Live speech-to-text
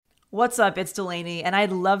What's up? It's Delanie, and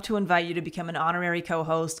I'd love to invite you to become an honorary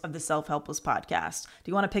co-host of the Self-Helpless podcast. Do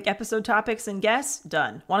you want to pick episode topics and guests?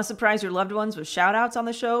 Done. Want to surprise your loved ones with shout-outs on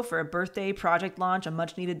the show for a birthday, project launch, a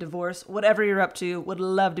much-needed divorce, whatever you're up to? Would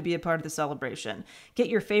love to be a part of the celebration. Get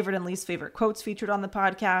your favorite and least favorite quotes featured on the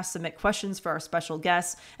podcast, submit questions for our special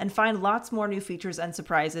guests, and find lots more new features and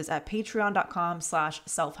surprises at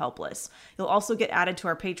patreon.com/selfhelpless. You'll also get added to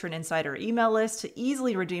our Patron Insider email list to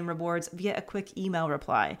easily redeem rewards via a quick email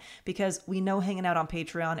reply, because we know hanging out on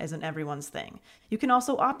Patreon isn't everyone's thing. You can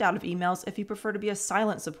also opt out of emails if you prefer to be a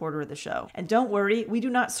silent supporter of the show. And don't worry, we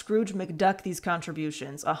do not Scrooge McDuck these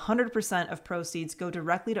contributions. 100% of proceeds go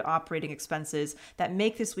directly to operating expenses that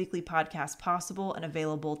make this weekly podcast possible and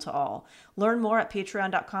available to all. Learn more at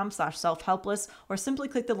patreon.com/selfhelpless or simply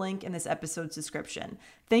click the link in this episode's description.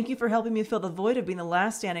 Thank you for helping me fill the void of being the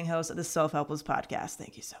last standing host of the Self-Helpless podcast.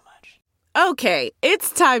 Thank you so much. Okay,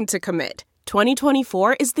 it's time to commit.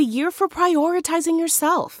 2024 is the year for prioritizing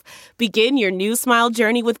yourself. Begin your new smile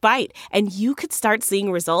journey with Byte, and you could start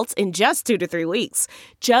seeing results in just 2 to 3 weeks.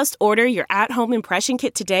 Just order your at-home impression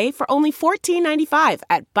kit today for only $14.95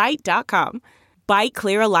 at Byte.com. Byte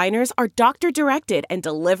clear aligners are doctor-directed and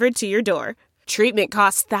delivered to your door. Treatment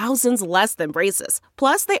costs thousands less than braces.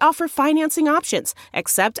 Plus, they offer financing options,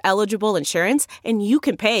 accept eligible insurance, and you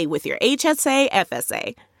can pay with your HSA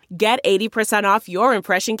FSA. Get 80% off your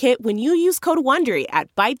impression kit when you use code WONDERY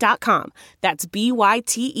at Byte.com. That's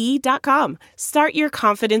BYTE.com. Start your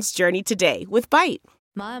confidence journey today with Byte.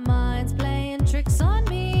 My mind's playing tricks on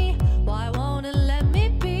me. Why won't it let me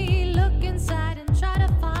be? Look inside and try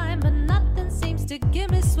to find, but nothing seems to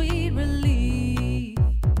give me sweet relief.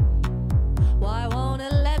 Why won't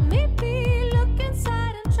it let me be? Look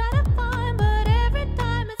inside and try to find, but every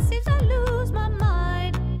time it seems I lose my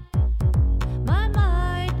mind. My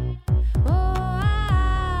mind. Oh,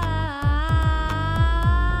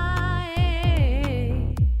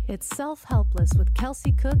 It's Self-Helpless with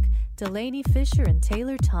Kelsey Cook, Delanie Fischer, and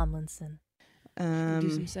Taylor Tomlinson. Do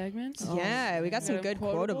some segments. Yeah, we got some good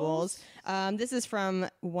quotables. This is from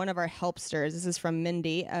one of our helpsters. This is from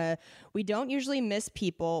Mindy. We don't usually miss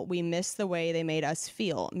people. We miss the way they made us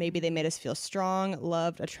feel. Maybe they made us feel strong,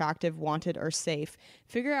 loved, attractive, wanted, or safe.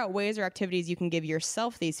 Figure out ways or activities you can give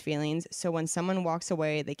yourself these feelings so when someone walks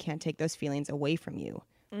away, they can't take those feelings away from you.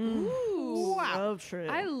 Ooh, So true.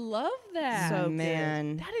 I love that. So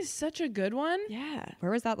man. That is such a good one. Yeah. Where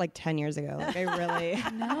was that like 10 years ago? Like I really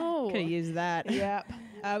No. could have used that. Yep.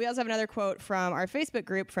 We also have another quote from our Facebook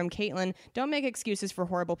group from Caitlin. Don't make excuses for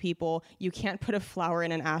horrible people. You can't put a flower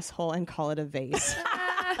in an asshole and call it a vase.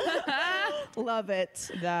 Love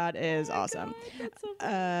it. That is awesome.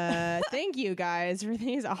 Thank you guys for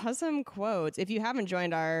these awesome quotes. If you haven't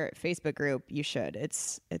joined our Facebook group, you should.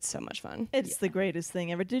 It's so much fun. It's the greatest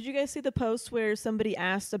thing ever. Did you guys see the post where somebody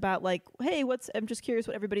asked about like, hey, I'm just curious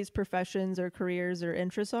what everybody's professions or careers or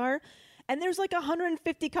interests are? And there's like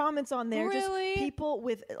 150 comments on there. Really? Just people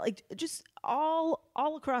with like just all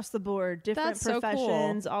across the board, different That's so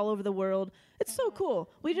professions all over the world. It's so cool.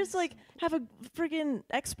 We just like have a friggin'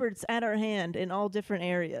 experts at our hand in all different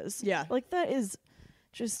areas. Yeah. Like that is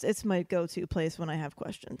just, it's my go-to place when I have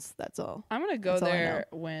questions. That's all. I'm going to go That's all I there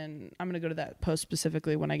when I'm going to go to that post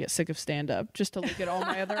specifically when I get sick of stand-up, just to look at all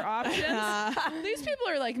my other options. These people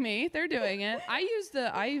are like me. They're doing it.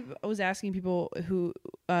 I was asking people who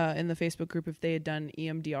in the Facebook group if they had done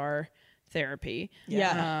EMDR therapy.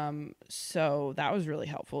 Yeah. So that was really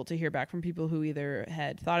helpful to hear back from people who either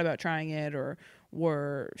had thought about trying it or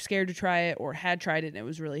were scared to try it or had tried it, and it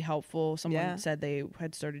was really helpful. Someone said they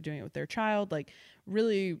had started doing it with their child. Like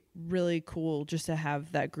really, really cool just to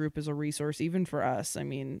have that group as a resource, even for us. I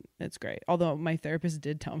mean, it's great. Although my therapist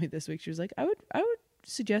did tell me this week, she was like, I would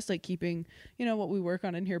suggest like keeping, what we work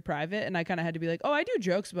on in here private. And I kind of had to be like, oh, I do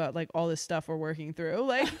jokes about like all this stuff we're working through.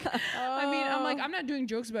 Like, I mean, I'm like, I'm not doing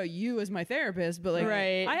jokes about you as my therapist, but like,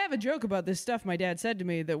 I have a joke about this stuff my dad said to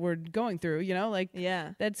me that we're going through, like,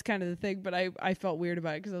 that's kind of the thing. But I felt weird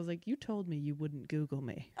about it because I was like, you told me you wouldn't Google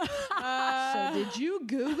me. So did you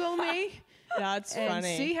Google me? That's and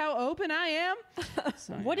funny. see how open I am?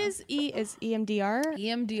 So, What is EMDR?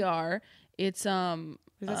 EMDR? It's What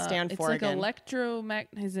does it stand for It's like again?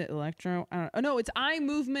 is it electro? I don't know. Oh, no, it's eye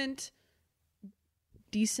movement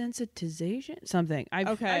desensitization something.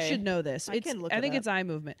 I should know this. I think it's eye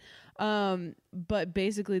movement. But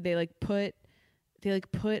basically they put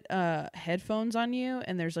headphones on you,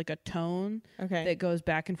 and there's like a tone that goes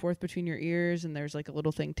back and forth between your ears, and there's like a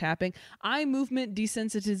little thing tapping. Eye movement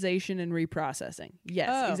desensitization and reprocessing.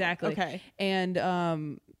 Yes, exactly. Okay.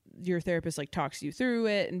 And your therapist talks you through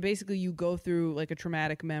it, and basically you go through like a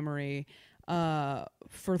traumatic memory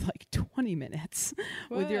for like 20 minutes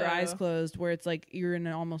with your eyes closed, where it's like you're in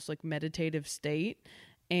an almost like meditative state,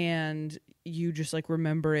 and you just like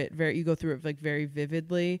remember it you go through it like very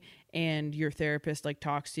vividly, and your therapist like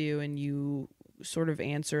talks to you, and you sort of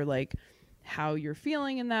answer like how you're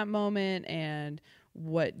feeling in that moment and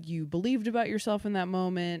what you believed about yourself in that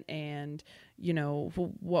moment, and you know,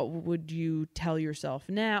 what would you tell yourself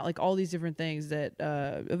now, like all these different things that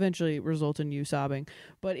eventually result in you sobbing.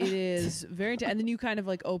 But it is very and then you kind of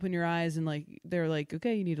like open your eyes, and like they're like,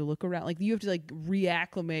 okay, you need to look around, like you have to like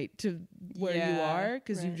reacclimate to where you are,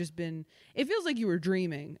 because you've just been, it feels like you were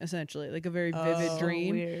dreaming, essentially, like a very vivid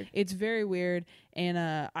dream. Weird. It's very weird.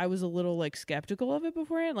 And I was a little like skeptical of it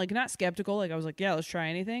beforehand, like not skeptical, like I was like, yeah, let's try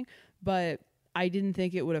anything, but I didn't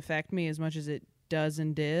think it would affect me as much as it does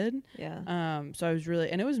and did. Yeah. So I was really,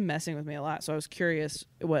 and it was messing with me a lot. So I was curious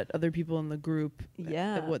what other people in the group,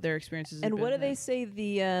 what their experiences. And what do they say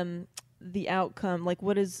the outcome? Like,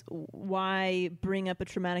 why bring up a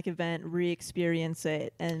traumatic event, re-experience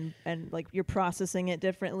it, and like you're processing it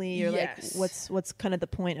differently, or like what's kind of the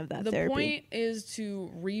point of that therapy? The point is to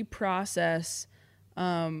reprocess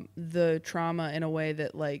the trauma in a way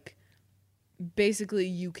that like basically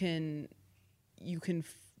you can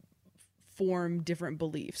form different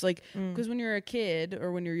beliefs, like because when you're a kid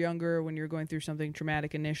or when you're younger, when you're going through something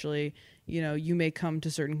traumatic initially, you know, you may come to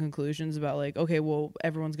certain conclusions about like, okay, well,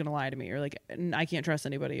 everyone's gonna lie to me, or like I can't trust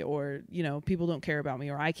anybody, or you know, people don't care about me,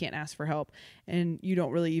 or I can't ask for help, and you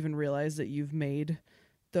don't really even realize that you've made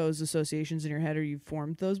those associations in your head, or you've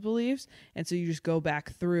formed those beliefs, and so you just go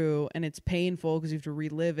back through, and it's painful because you have to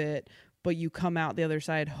relive it, but you come out the other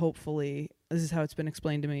side, hopefully. This is how it's been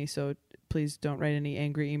explained to me, so please don't write any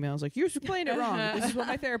angry emails like, you explained it wrong. This is what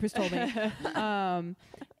my therapist told me.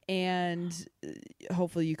 And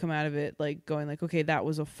hopefully you come out of it like going like, okay, that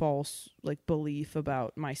was a false like belief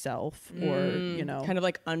about myself, or you know, kind of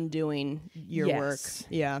like undoing your work.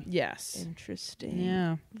 Yeah. Yes. Interesting.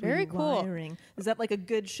 Yeah. Very cool. Rewiring. Is that like a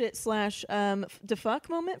good shit / defuck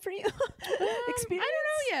moment for you? Experience? I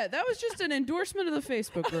don't know yet. That was just an endorsement of the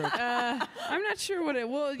Facebook group. I'm not sure what it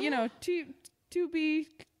will, you know, to be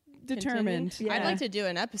determined. Yeah. I'd like to do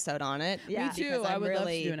an episode on it. Yeah. Me too. I would love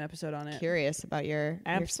to do an episode on it. Curious about your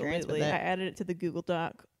experience with Absolutely. it. I added it to the Google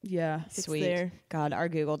Doc. Yeah. It's Sweet. there. God, our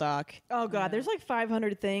Google Doc. Oh God, there's like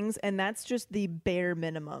 500 things, and that's just the bare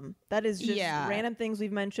minimum. That is just random things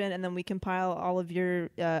we've mentioned, and then we compile all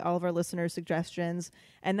of our listeners' suggestions,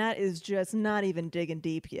 and that is just not even digging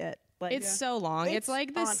deep yet. Like, It's so long. It's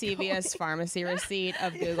like the CVS pharmacy receipt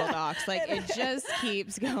of Google Docs. Like it just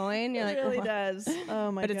keeps going. You're it like, really "Oh." does.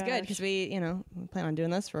 Oh my god! But it's good because we plan on doing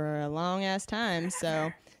this for a long ass time.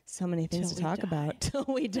 So many things to talk about till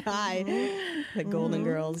we die. The Golden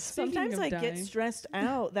Girls. Sometimes I get stressed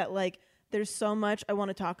out that like there's so much I want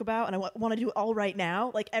to talk about, and I want to do it all right now.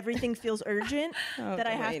 Like everything feels urgent that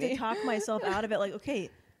I have to talk myself out of it. Like, okay,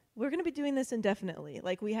 we're gonna be doing this indefinitely.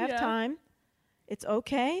 Like we have time. It's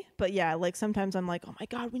okay, but yeah, like sometimes I'm like, oh my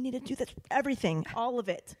god, we need to do this, everything, all of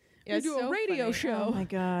it. We do a radio show. Oh my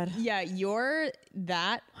god. Yeah,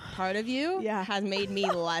 that part of you has made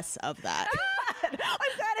me less of that. I'm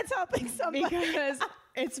glad it's helping somebody. Because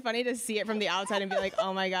it's funny to see it from the outside and be like,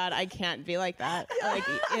 oh my god, I can't be like that. Like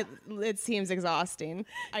it seems exhausting.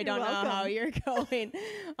 I don't know how you're going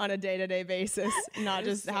on a day-to-day basis, not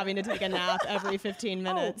just having to take a nap every 15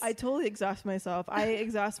 minutes. Oh, I totally exhaust myself. I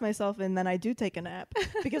exhaust myself and then I do take a nap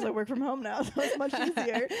because I work from home now, so it's much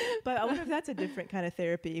easier. But I wonder if that's a different kind of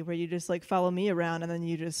therapy where you just like follow me around and then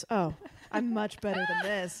you just, I'm much better than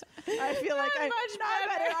this. I feel like I'm much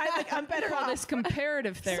better. I think I'm better off. This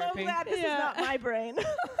comparative therapy. So glad this is not my brain.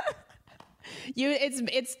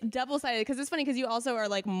 It's double-sided because it's funny because you also are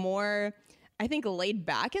like more, I think, laid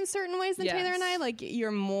back in certain ways than Taylor and I. Like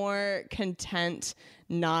you're more content,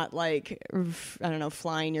 not like, I don't know,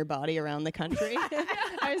 flying your body around the country,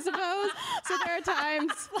 I suppose. So there are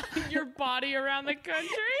times flying your body around the country.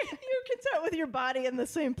 You're content with your body in the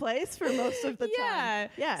same place for most of the time.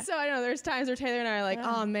 Yeah. So I don't know. There's times where Taylor and I are like,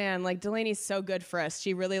 oh man, like Delanie's so good for us.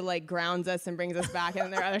 She really like grounds us and brings us back. And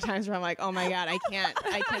then there are other times where I'm like, oh my god,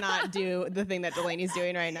 I cannot do the thing that Delanie's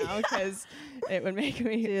doing right now because it would make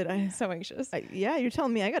me so anxious. You're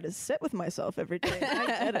telling me I got to sit with myself every day. I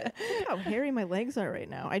get it. Look how hairy my legs are right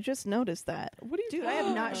now. I just noticed that. What are you Dude, I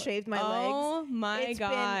have not shaved my legs. Oh my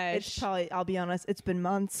gosh. It's probably, I'll be honest, it's been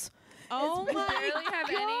months. Oh my barely have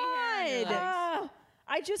any hair in your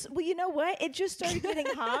legs. Well, you know what? It just started getting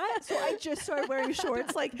hot, so I just started wearing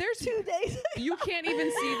shorts like there's 2 days. You can't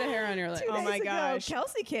even see the hair on your legs. Oh my gosh.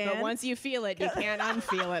 Kelsey can. But once you feel it, you can't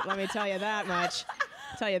unfeel it. Let me tell you that much.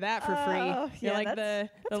 Tell you that for free. You're like the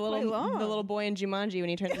little boy in Jumanji when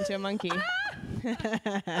he turns into a monkey.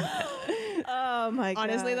 Oh my god.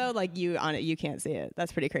 Honestly though, like you can't see it.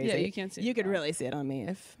 That's pretty crazy. Yeah, you can't see it. You could really see it on me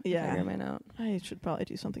if I grew mine out. I should probably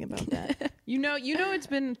do something about that. You know it's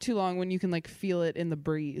been too long when you can like feel it in the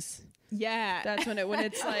breeze. Yeah. That's when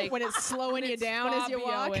it's like when it's slowing you down as you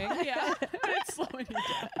walk. Yeah. When it's slowing you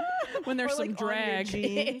down. When there's Or, some like, on your drag.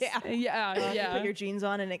 jeans. Yeah. You put your jeans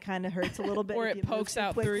on and it kind of hurts a little bit. Or if it you move pokes too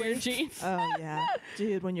out through your quickly. jeans. Oh yeah,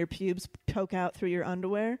 dude, when your pubes poke out through your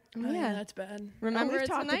underwear. Oh, yeah, that's bad. Remember we've it's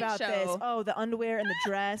talked Tonight about Show. this. Oh, the underwear and the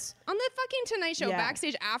dress. On the fucking Tonight Show, Yeah.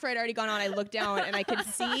 backstage after I'd already gone on, I looked down and I could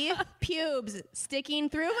see pubes sticking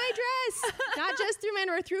through my dress. Not just through my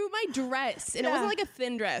underwear, through my dress. And it wasn't like a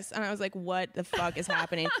thin dress. And I was like, what the fuck is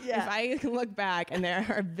happening? Yeah. If I can look back and there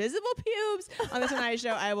are visible pubes on the Tonight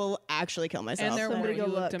Show, I will actually kill myself. And there were. Somebody You go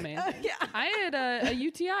looked look. amazing. I had a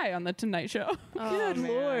UTI on the Tonight Show. Good man.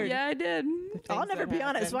 lord. Yeah, I did. I'll never be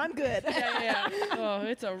on it, so I'm good. Yeah. Oh,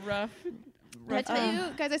 it's a rough. Did I tell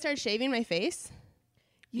you guys I started shaving my face?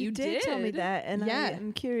 You did tell me did? that, and Yeah.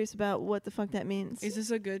 I'm curious about what the fuck that means. Is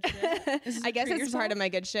this a good shit? Is this I a guess treat it's part yourself? of my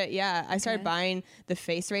good shit. Yeah. I started buying the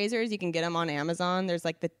face razors. You can get them on Amazon. There's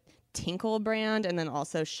like the Tinkle brand, and then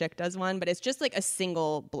also Schick does one, but it's just like a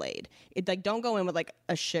single blade. It like don't go in with like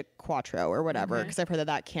a Schick Quattro or whatever, because I've heard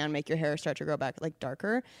that can make your hair start to grow back like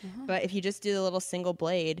darker. But if you just do the little single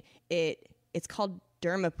blade, it's called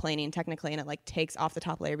dermaplaning technically, and it like takes off the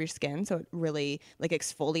top layer of your skin, so it really like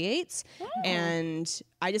exfoliates. And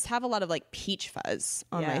I just have a lot of like peach fuzz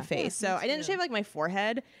on my face, so I didn't shave like my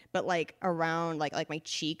forehead, but like around like my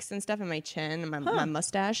cheeks and stuff, and my chin and my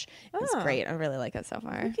mustache. It's great. I really like it so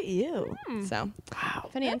far. Look at you. So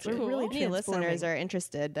if any, really any listeners transforming. are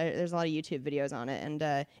interested, there's a lot of YouTube videos on it, and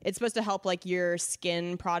it's supposed to help like your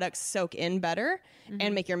skin products soak in better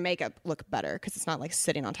and make your makeup look better, because it's not like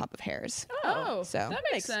sitting on top of hairs. Oh, So- that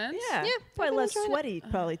makes sense. Yeah. Yeah, Probably less trying to- sweaty,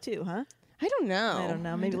 probably too, huh? I don't know. I don't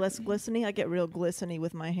know. Maybe less glistening. I get real glistening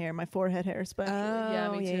with my hair, my forehead hair especially. Yeah,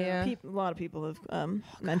 me too. yeah. A lot of people have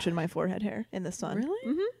mentioned my forehead hair in the sun. Really?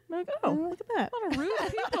 Mm-hmm. Like, oh, look at that. A lot of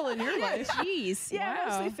rude people in your life. Jeez. Yeah,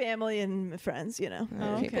 Wow. mostly family and friends, you know.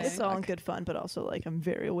 Oh, okay. It's all in good fun, but also like I'm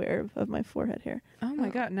very aware of my forehead hair. Oh my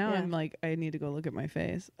god! Now Yeah. I'm like, I need to go look at my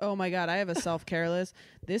face. Oh my god! I have a self-care list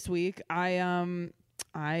this week. I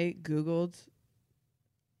Googled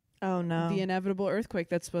Oh no. the inevitable earthquake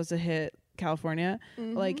that's supposed to hit California,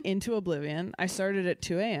 like into oblivion. I started at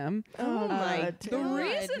 2 a.m. Oh my The God.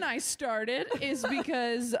 reason I started is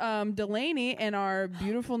because Delanie and our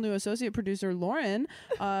beautiful new associate producer Lauren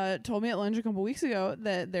told me at lunch a couple weeks ago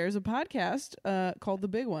that there's a podcast called The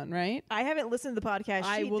Big One, right? I haven't listened to the podcast.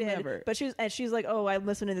 I She will did, never. But she's like, oh, I'm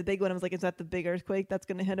listening to the big one. I was like, is that the big earthquake that's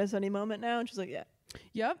going to hit us any moment now? And she's like, yeah.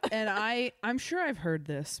 Yep. And I'm sure I've heard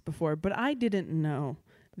this before, but I didn't know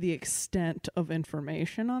the extent of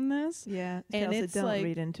information on this. Yeah. And Kelsey, it's don't like-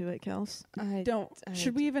 read into it, Kels.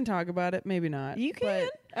 Should we even talk about it? Maybe not. You can.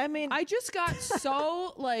 But I mean, I just got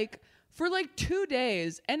so like for like 2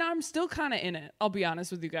 days, and I'm still kind of in it. I'll be honest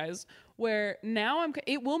with you guys. Where now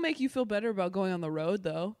it will make you feel better about going on the road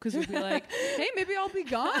though, because you'll be like, hey, maybe I'll be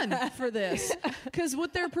gone for this. Because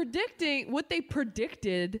what they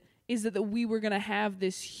predicted is that we were gonna have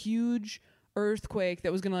this huge earthquake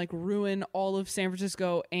that was gonna like ruin all of San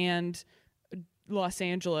Francisco and Los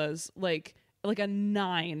Angeles, like a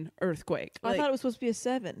 9 earthquake. I thought it was supposed to be a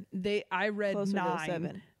 7. I read Closer to a 9.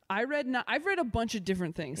 7. I've read a bunch of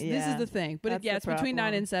different things. This Yeah, is the thing. But that's the it's between 9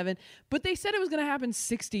 problem. and 7. But they said it was going to happen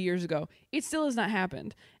 60 years ago. It still has not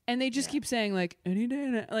happened. And they just keep saying like any day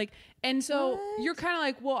now. Like, and so you're kind of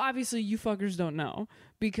like, well, obviously you fuckers don't know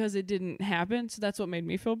because it didn't happen. So that's what made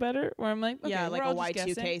me feel better. Where I'm like, okay, Yeah, like we're a all just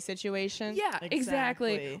Y2K guessing. situation. Yeah,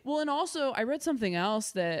 exactly. Exactly. Well, and also I read something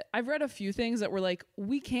else that I've read a few things that were like,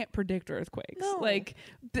 we can't predict earthquakes. No. Like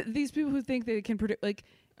these people who think they can predict, like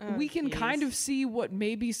we can kind of see what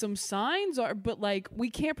maybe some signs are, but like we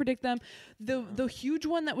can't predict them. The huge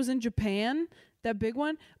one that was in Japan, that big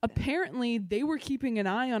one, apparently they were keeping an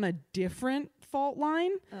eye on a different fault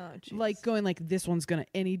line. Oh, jeez. Like going like this one's gonna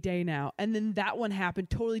any day now, and then that one happened,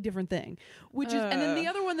 totally different thing, which is and then the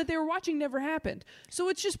other one that they were watching never happened. So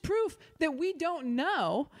it's just proof that we don't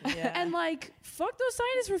know. Yeah. And like fuck those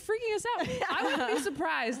scientists for freaking us out. I wouldn't be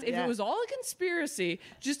surprised if Yeah. it was all a conspiracy,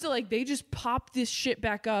 just to like they just pop this shit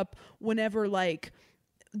back up whenever like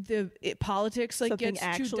politics like Something gets too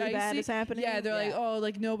actually dicey. bad is happening? Yeah, they're like, Yeah. oh,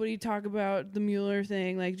 like nobody talk about the Mueller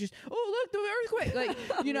thing, like just look, the earthquake, like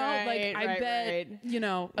you know, like I bet you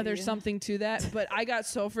know there's something to that. But I got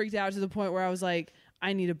so freaked out to the point where I was like,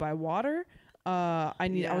 I need to buy water.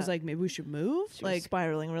 I was like, maybe we should move. She was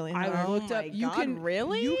spiraling really hard. I looked up. You can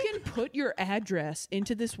put your address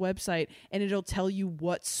into this website, and it'll tell you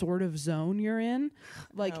what sort of zone you're in.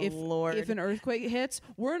 Like if an earthquake hits,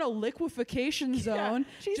 we're in a liquefaction zone.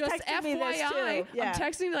 She's just texting me this FYI, too. I'm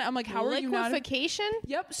texting. I'm like, how are you not? Liquefaction?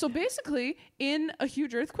 Yep. So basically, in a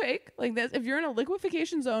huge earthquake like this, if you're in a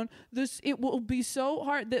liquefaction zone, it will be so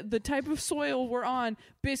hard that the type of soil we're on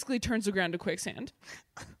basically turns the ground to quicksand.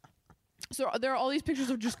 So there are all these pictures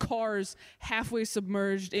of just cars halfway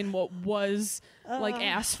submerged in what was like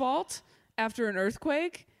asphalt after an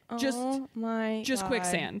earthquake. Just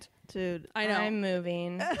quicksand. Dude, I know. I'm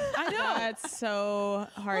moving. I know. That's so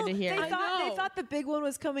hard to hear. They thought the big one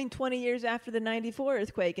was coming 20 years after the 94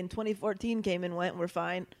 earthquake, and 2014 came and went, and we're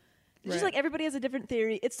fine. It's just like everybody has a different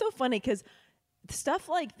theory. It's so funny because stuff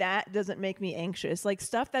like that doesn't make me anxious. Like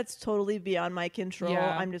stuff that's totally beyond my control,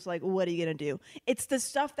 I'm just like, what are you gonna do? It's the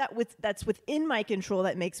stuff that's within my control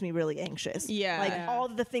that makes me really anxious. Like all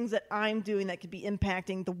the things that I'm doing that could be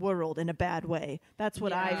impacting the world in a bad way. That's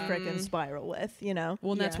what I frickin' spiral with, you know?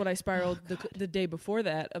 Well, and that's what I spiraled the day before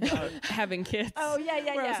that about having kids. Oh yeah.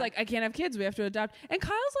 Where I was like, I can't have kids. We have to adopt. And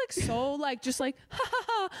Kyle's like so like just like ha ha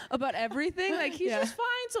ha about everything. Like he's just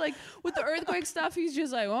fine. So like with the earthquake stuff, he's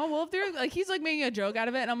just like, oh well, if they're like he's like making a joke out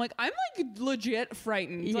of it, and I'm like, I'm like legit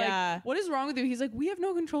frightened. Yeah. Like, what is wrong with you? He's like, we have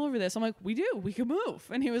no control over this. I'm like, we do. We can move.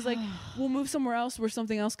 And he was like, we'll move somewhere else where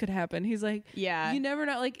something else could happen. He's like, you never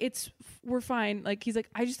know. Like we're fine. Like he's like,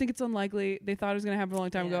 I just think it's unlikely. They thought it was gonna happen a long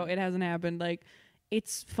time ago. It hasn't happened. Like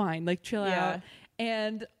it's fine. Like chill out.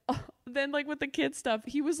 And then like with the kid stuff,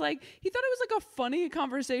 he was like, he thought it was like a funny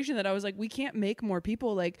conversation that I was like, we can't make more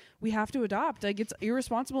people. Like we have to adopt. Like it's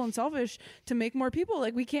irresponsible and selfish to make more people.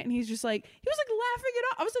 Like we can't. And he's just like, he was like laughing it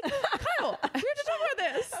off. I was like, Kyle, we have to talk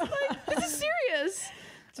about this. Like this is serious.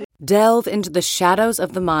 Delve into the shadows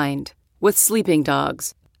of the mind with Sleeping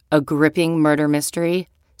Dogs, a gripping murder mystery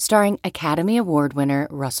starring Academy Award winner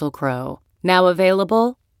Russell Crowe. Now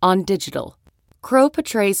available on digital. Crowe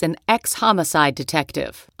portrays an ex-homicide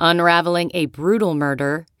detective unraveling a brutal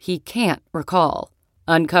murder he can't recall.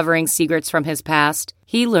 Uncovering secrets from his past,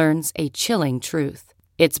 he learns a chilling truth.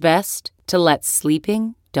 It's best to let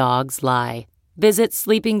sleeping dogs lie. Visit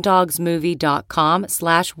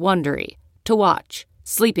sleepingdogsmovie.com/Wondery to watch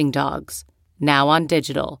Sleeping Dogs, now on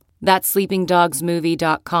digital. That's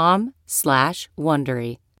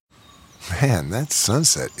sleepingdogsmovie.com/Wondery. Man, that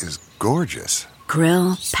sunset is gorgeous.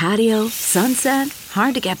 Grill, patio, sunset.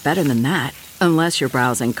 Hard to get better than that. Unless you're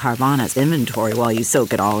browsing Carvana's inventory while you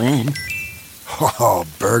soak it all in. Oh,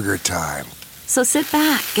 burger time. So sit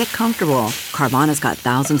back, get comfortable. Carvana's got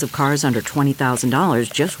thousands of cars under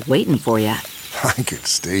 $20,000 just waiting for you. I could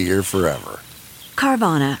stay here forever.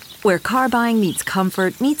 Carvana, where car buying meets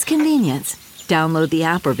comfort meets convenience. Download the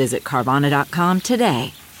app or visit Carvana.com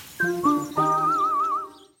today.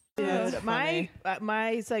 My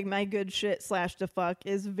good shit / to fuck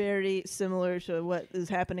is very similar to what is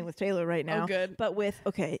happening with Taylor right now. Oh, good. But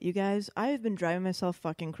you guys, I have been driving myself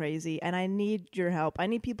fucking crazy, and I need your help. I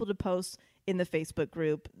need people to post in the Facebook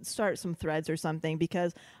group, start some threads or something,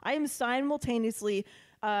 because I am simultaneously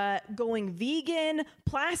going vegan,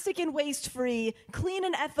 plastic and waste free, clean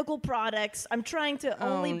and ethical products. I'm trying to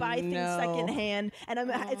only buy things secondhand,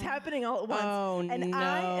 and it's happening all at once.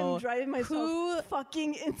 I am driving myself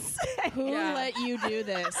fucking insane. Who let you do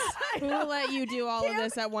this? Who let you do all of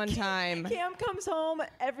this at one time? Cam comes home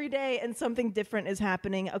every day and something different is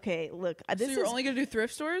happening. Okay, look, so you're only gonna do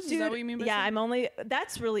thrift stores? Is that what you mean by that?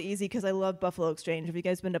 That's really easy because I love Buffalo Exchange. Have you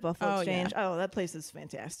guys been to Buffalo Exchange? Oh, that place is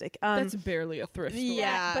fantastic. That's barely a thrift store.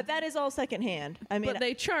 Yeah, but that is all secondhand. I mean, but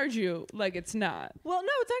they charge you like it's not. Well,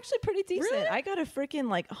 no, it's actually pretty decent. Really? I got a freaking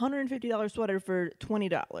like $150 sweater for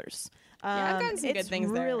 $20. I've gotten some good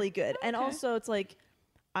things there. It's really good, and also it's like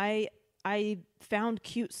I found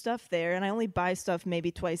cute stuff there, and I only buy stuff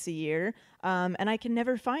maybe twice a year, and I can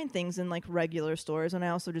never find things in like regular stores, and I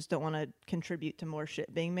also just don't want to contribute to more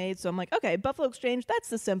shit being made. So I'm like, okay, Buffalo Exchange, that's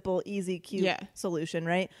the simple, easy, cute solution,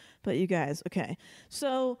 right? But you guys, okay,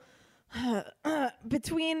 so.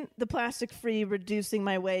 Between the plastic-free reducing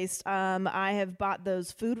my waste, I have bought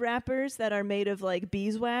those food wrappers that are made of like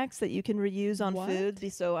beeswax that you can reuse on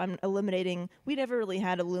food. So I'm eliminating. We never really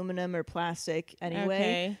had aluminum or plastic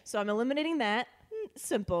anyway, so I'm eliminating that.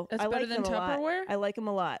 Simple. That's better than Tupperware. I like them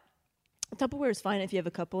a lot. Tupperware is fine if you have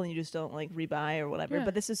a couple and you just don't like rebuy or whatever.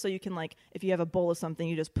 But this is so you can like if you have a bowl of something,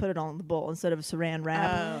 you just put it on the bowl instead of a saran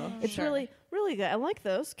wrap. It's really good. I like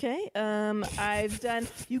those. Okay. I've done.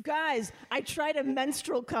 You guys, I tried a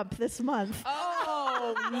menstrual cup this month. Oh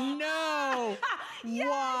no.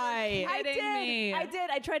 Why? I did. me.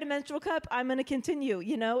 I tried a menstrual cup. I'm going to continue.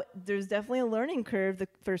 You know, there's definitely a learning curve the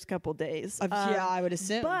first couple days. Yeah, I would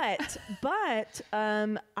assume. But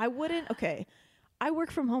I wouldn't. Okay. I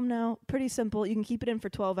work from home now. Pretty simple. You can keep it in for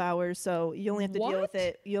 12 hours, so you only have to deal with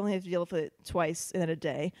it. You only have to deal with it twice in a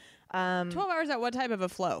day. 12 hours at what type of a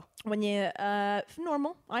flow? When you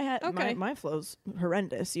normal. I had my flow's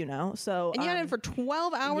horrendous, you know. So and you had it for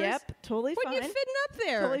 12 hours. Yep, totally what fine. What are you fitting up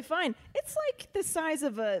there? Totally fine. It's like the size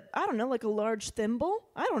of like a large thimble.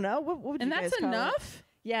 I don't know. What would you And guys that's call it? enough?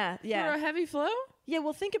 Yeah. For a heavy flow? Yeah,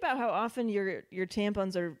 well, think about how often your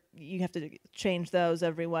tampons you have to change those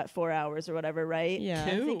every 4 hours or whatever, right? Yeah.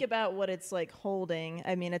 And think about what it's like holding.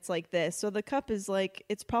 I mean, it's like this. So the cup is like,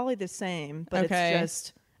 it's probably the same, but it's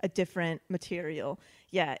just a different material.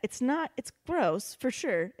 Yeah, it's gross for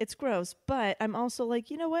sure. It's gross, but I'm also like,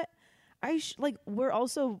 you know what? We're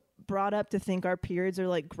also brought up to think our periods are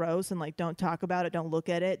like gross and like don't talk about it, don't look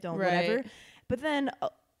at it, don't whatever. But then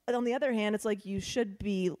on the other hand, it's like you should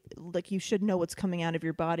know what's coming out of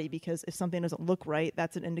your body, because if something doesn't look right,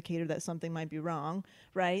 that's an indicator that something might be wrong,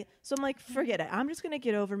 right? So I'm like, forget it. I'm just going to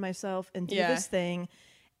get over myself and do this thing.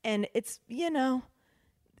 And it's,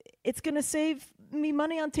 it's going to save me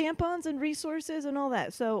money on tampons and resources and all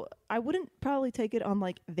that. So I wouldn't probably take it on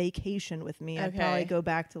like vacation with me. I'd probably go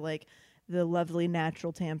back to like the lovely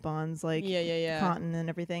natural tampons, like cotton and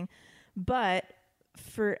everything. But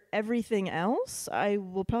for everything else, I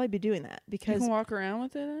will probably be doing that, because you can walk around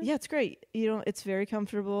with it. Yeah, it's great. It's very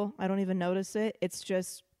comfortable. I don't even notice it. It's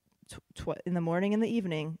just in the morning and the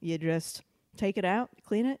evening, you just take it out,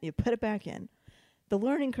 clean it, you put it back in. The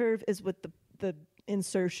learning curve is with the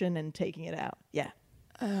insertion and taking it out. Yeah.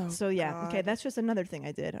 Oh, so yeah. God. Okay, that's just another thing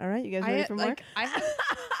I did. All right, you guys ready for more? I have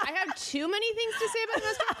too many things to say about the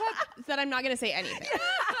menstrual cup that I'm not going to say anything,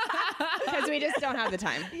 because we just don't have the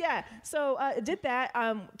time. Yeah. So did that.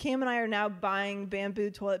 Cam and I are now buying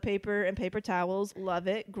bamboo toilet paper and paper towels. Love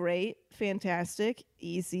it. Great. Fantastic.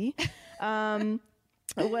 Easy.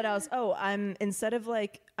 What else? Oh, I'm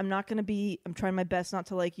trying my best not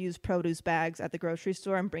to like use produce bags at the grocery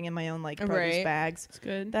store. I'm bringing my own like produce bags. That's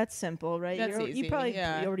good. That's simple, right? That's easy. You probably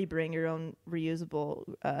already bring your own reusable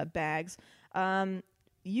bags.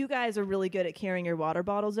 You guys are really good at carrying your water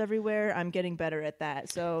bottles everywhere. I'm getting better at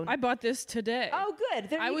that. So I bought this today. Oh,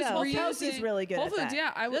 good. There you go. Kelsey's really good Whole at Foods,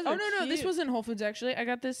 that. yeah. No, this wasn't Whole Foods actually. I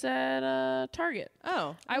got this at Target.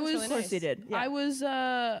 Oh, I was. really Of course nice. you did. Yeah. I was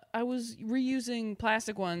reusing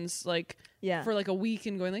plastic ones for like a week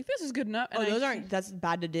and going like, this is good enough. And that's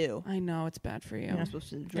bad to do. I know it's bad for you. You're not supposed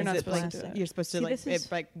to drink You're not it. supposed to Plastic. do it. You're supposed to See,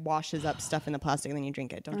 it washes up stuff in the plastic and then you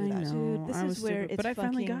drink it. Don't do that. Dude, this I is was where stupid, it's but I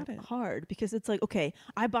finally fucking got it. hard, because it's like, okay,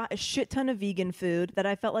 I bought a shit ton of vegan food that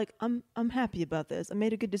I felt like I'm happy about this. I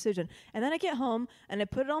made a good decision. And then I get home and I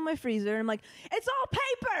put it on my freezer and I'm like, it's all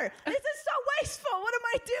paper. This is so wasteful. What am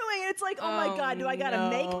I doing? And it's like, oh my God, do I got to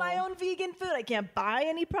make my own vegan food? I can't buy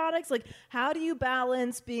any products. Like, how do you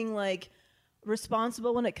balance being like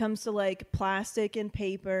responsible when it comes to like plastic and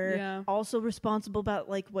paper, also responsible about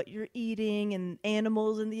like what you're eating and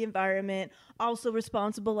animals and the environment, also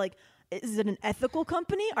responsible, like, is it an ethical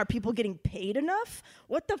company? Are people getting paid enough?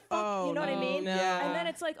 What the fuck? You know what I mean? No. And then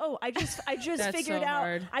it's like, oh, I just That's figured so out,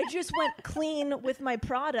 hard. I just went clean with my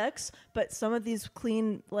products, but some of these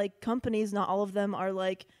clean like companies, not all of them are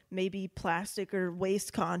like maybe plastic or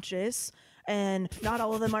waste conscious, and not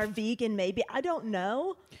all of them are vegan. Maybe, I don't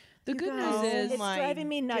know. The good news is, it's driving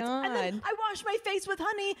me nuts. And then I wash my face with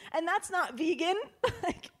honey, and that's not vegan.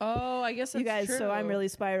 I guess that's you guys. true. So I'm really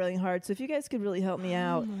spiraling hard. So if you guys could really help me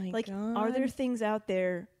out, like, are there things out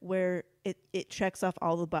there where it checks off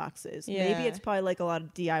all the boxes? Yeah. Maybe it's probably like a lot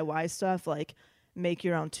of DIY stuff, like make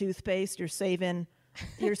your own toothpaste. You're saving,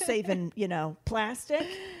 plastic.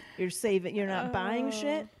 You're not buying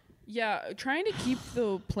shit. Yeah, trying to keep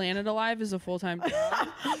the planet alive is a full-time job.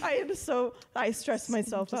 I stress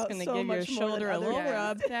myself out gonna so give your much more shoulder than a little others.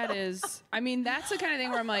 rub. That is, I mean, that's the kind of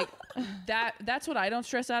thing where I'm like, that's what I don't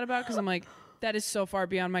stress out about, because I'm like, that is so far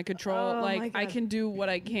beyond my control. Oh, like, my God. I can do what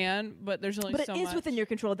I can, but there's only But so it is much. within your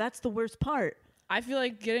control. That's the worst part. I feel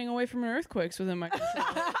like getting away from an earthquake's within my control.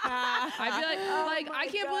 I feel like I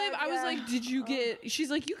can't believe I was like, did you get? She's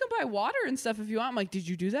like, you can buy water and stuff if you want. I'm like, did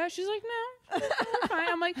you do that? She's like, no, we're fine.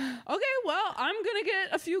 I'm like, okay, well, I'm gonna get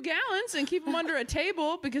a few gallons and keep them under a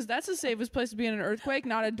table, because that's the safest place to be in an earthquake,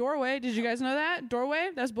 not a doorway. Did you guys know that? Doorway?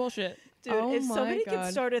 That's bullshit. Dude, Oh if my somebody could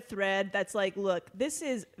God. start a thread that's like, look, this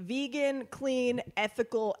is vegan, clean,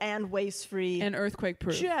 ethical, and waste-free, And earthquake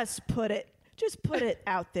proof. just put it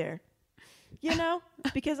out there,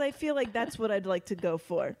 because I feel like that's what I'd like to go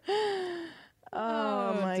for.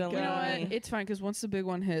 Oh my God. You know what? It's fine because once the big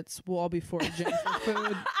one hits, we'll all be foraging for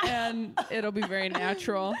food, and it'll be very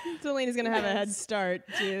natural. Delanie's gonna have a head start.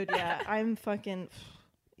 Dude, yeah. I'm fucking,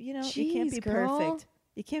 you know, you can't Jeez, be girl. perfect.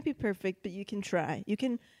 You can't be perfect, but you can try. You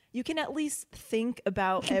can at least think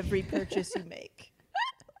about every purchase you make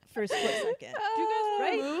for a split second. Do you guys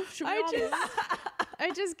want to move? Should we all move?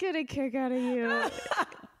 I just get a kick out of you.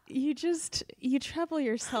 You trouble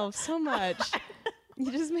yourself so much.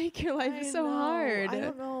 You just make your life so hard. I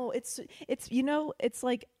don't know. It's you know, it's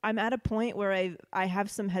like I'm at a point where I have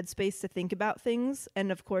some headspace to think about things,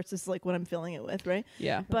 and of course it's like what I'm filling it with, right?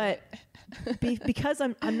 Yeah. But because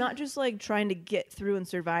I'm not just like trying to get through and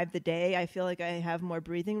survive the day, I feel like I have more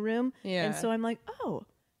breathing room. Yeah. And so I'm like, oh,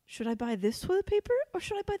 should I buy this toilet paper or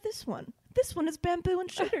should I buy this one? This one is bamboo and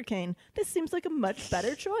sugarcane. This seems like a much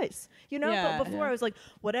better choice. You know, Yeah. but before I was like,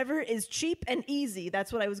 whatever is cheap and easy,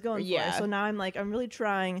 that's what I was going Yeah. for. So now I'm really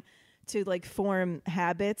trying to like form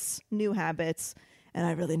new habits, and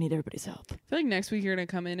I really need everybody's help. I feel like next week you're gonna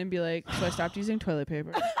come in and be like, so I stopped using toilet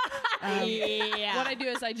paper. Yeah. What I do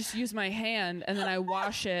is I just use my hand and then I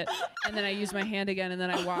wash it and then I use my hand again and then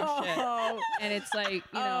I wash it. And it's like, you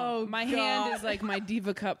know, my hand is like my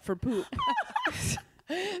diva cup for poop.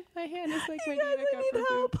 My hand is like my diva cup for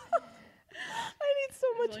poop. I need so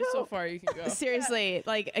much There's only help. so far you can go. Seriously,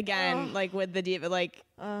 like again, like with the diva, like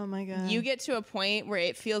Oh my God. you get to a point where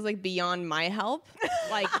it feels like beyond my help,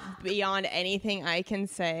 like beyond anything I can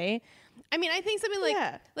say. I mean, I think something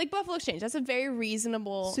like Buffalo Exchange, that's a very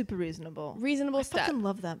reasonable super reasonable step. fucking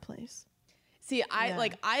love that place. See,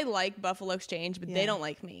 I like Buffalo Exchange, but they Yeah. don't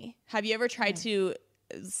like me. Have you ever tried to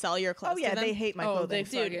sell your clothes Oh yeah, to them? they hate my clothing.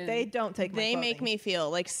 They don't take my They clothing. make me feel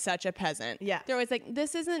like such a peasant. Yeah. They're always like,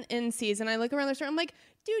 this isn't in season. I look around the store, I'm like,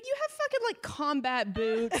 dude, you have fucking like combat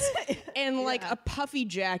boots and like a puffy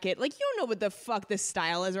jacket. Like, you don't know what the fuck this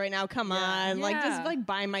style is right now. Come on. Like, just Yeah. like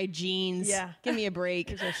buy my jeans. Yeah. Give me a break.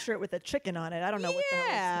 There's a shirt with a chicken on it. I don't know what the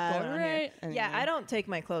hell is going on right. here. Yeah, I don't take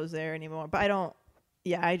my clothes there anymore, but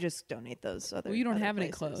I just donate those other. Well, you don't other have any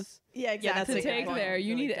places. clothes. Yeah, Yeah, that's exactly. To a good take point. there,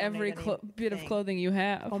 you Really need every donate bit of anything. clothing you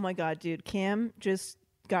have. Oh my God, dude! Cam just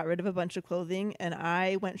got rid of a bunch of clothing, and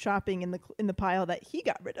I went shopping in the pile that he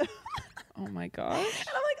got rid of. Oh my gosh. And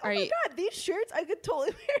I'm like, oh Are my you- God, these shirts, I could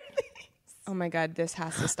totally wear these. Oh my God, this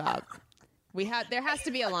has to stop. There has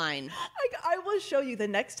to be a line. I will show you the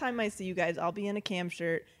next time I see you guys. I'll be in a Cam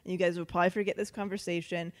shirt, and you guys will probably forget this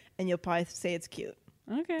conversation, and you'll probably say it's cute.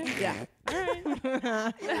 Okay. Yeah.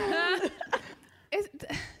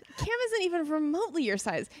 Cam isn't even remotely your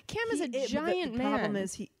size. Cam is a giant the man. problem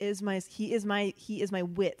is he is my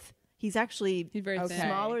width. He's actually He's very thin.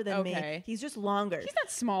 smaller than me. Okay. He's just longer. He's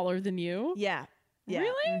not smaller than you. Yeah. Yeah.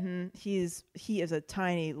 Really? hmm He is a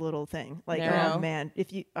tiny little thing. Like, Narrow. oh man,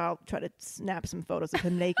 I'll try to snap some photos of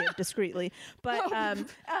him naked discreetly. But I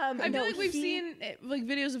feel like we've seen like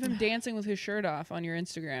videos of him dancing with his shirt off on your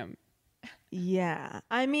Instagram. Yeah.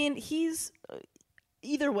 I mean, he's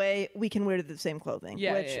either way, we can wear the same clothing.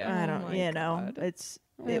 Yeah, which yeah. I don't, Oh my you know, God.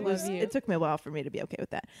 it took me a while for me to be okay with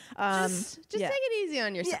that. Just yeah. take it easy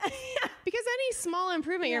on yourself. Because any small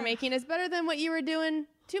improvement you're making is better than what you were doing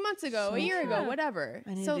 2 months ago, a year ago, whatever.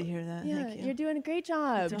 I need to hear that. Yeah, Thank you. you're doing a great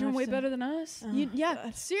job. You're doing way better than us. Sure.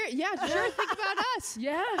 Think about us.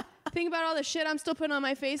 Yeah. Think about all the shit I'm still putting on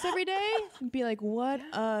my face every day. And be like, what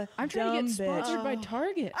a I'm trying to get dumb bitch. sponsored by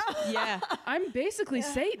Target. Yeah, I'm basically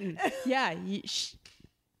Satan. yeah.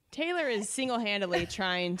 Taylor is single-handedly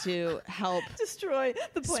trying to help destroy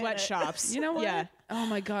the planet. sweatshops. You know what? Yeah. Oh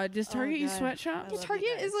my God. Does Target use God. sweatshops? love Target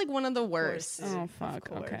you guys. is like one of the worst. Oh fuck.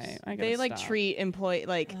 course. Okay. I gotta They like stop. treat employee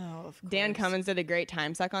like Oh, of Dan course. Cummins did a great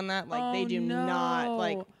time suck on that. Like they Oh, do no. not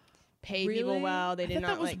like pay people Really? well. They I do thought not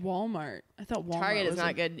that was like Walmart. I thought Walmart Target is was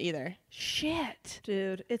not good either. Shit.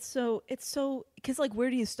 Dude, it's so because like where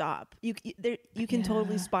do you stop? You can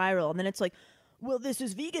totally spiral, and then it's like, well, this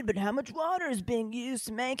is vegan, but how much water is being used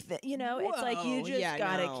to make that? You know, it's like you Whoa, just yeah,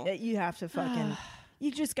 gotta, no. you have to fucking,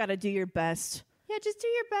 you just gotta do your best, Yeah, just do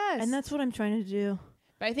your best. and that's what I'm trying to do.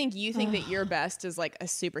 But I think you think that your best is like a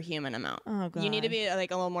superhuman amount. Oh, God. You need to be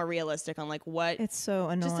like a little more realistic on like what. It's so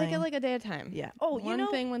annoying. Just take it like a day at a time. Yeah. Oh, One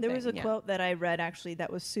thing, one there was a thing, yeah. quote that I read actually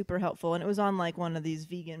that was super helpful, and it was on like one of these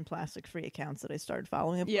vegan plastic-free accounts that I started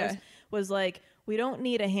following. Of Yeah. course, was like, we don't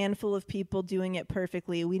need a handful of people doing it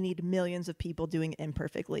perfectly. We need millions of people doing it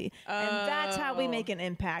imperfectly, and that's how we make an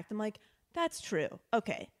impact. I'm like, that's true.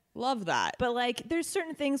 Okay. Love that. But like, there's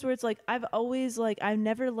certain things where it's like, I've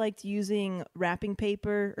never liked using wrapping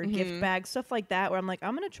paper or gift bags, stuff like that, where I'm like,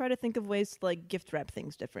 I'm going to try to think of ways to like gift wrap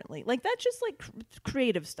things differently. Like, that's just like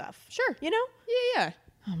creative stuff. Sure. You know? Yeah.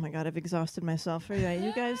 Oh my God, I've exhausted myself. Are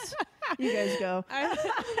you guys? You guys go. I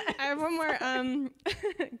have one more.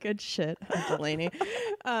 Good shit, Delanie.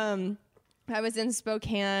 I was in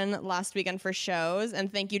Spokane last weekend for shows,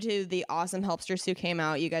 and thank you to the awesome helpsters who came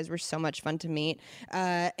out. You guys were so much fun to meet.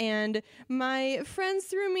 And my friends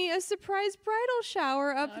threw me a surprise bridal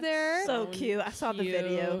shower up there. So cute. I saw the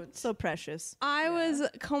video. So precious. I was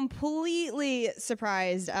completely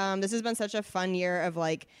surprised. This has been such a fun year of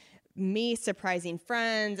like me surprising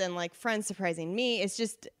friends and like friends surprising me. It's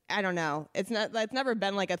just, I don't know. It's never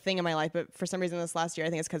been like a thing in my life, but for some reason this last year, I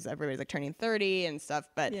think it's because everybody's like turning 30 and stuff.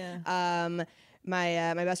 But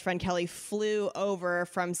my best friend Kelly flew over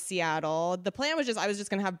from Seattle. The plan was I was just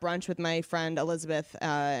gonna have brunch with my friend Elizabeth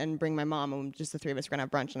and bring my mom, and just the three of us were gonna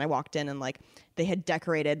have brunch. And I walked in and like they had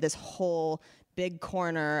decorated this whole big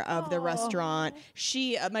corner of the restaurant.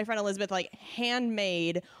 My friend Elizabeth, like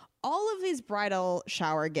handmade all of these bridal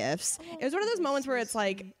shower gifts. It was one of those moments where it's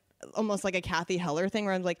like almost like a Kathy Heller thing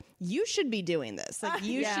where I'm like, you should be doing this. Like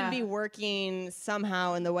you should be working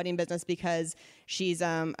somehow in the wedding business, because she's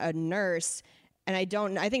a nurse. And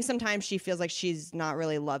I think sometimes she feels like she's not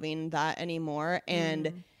really loving that anymore.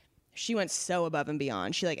 And she went so above and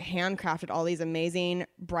beyond. She like handcrafted all these amazing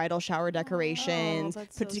bridal shower decorations,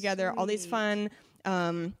 put together all these fun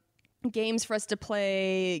games for us to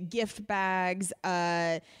play, gift bags.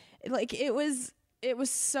 Like it was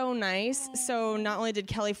so nice. So not only did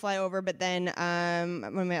Kelly fly over, but then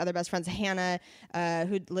one of my other best friends, Hannah,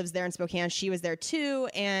 who lives there in Spokane, she was there too.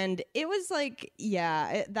 And it was like,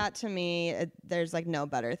 that to me, there's like no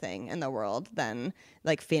better thing in the world than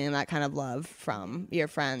like feeling that kind of love from your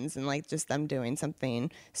friends and like just them doing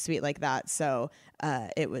something sweet like that. So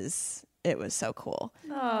it was so cool.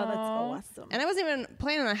 Oh, that's awesome. And I wasn't even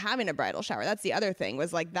planning on having a bridal shower. That's the other thing,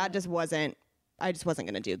 was like that I just wasn't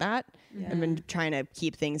going to do that. I've been trying to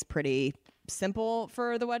keep things pretty simple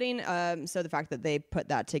for the wedding. So the fact that they put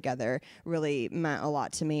that together really meant a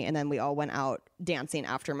lot to me. And then we all went out dancing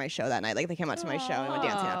after my show that night. Like they came out to my show and went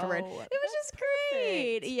dancing afterward. It was just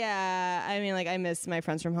great. Yeah. I mean, like I miss my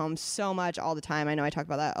friends from home so much all the time. I know I talk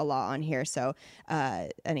about that a lot on here. So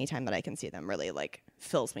anytime that I can see them really like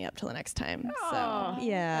fills me up till the next time. So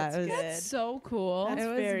yeah, that's so cool. It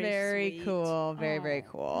was very cool. Very, very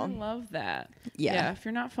cool. I love that. Yeah. If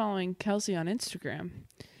you're not following Kelsey on Instagram,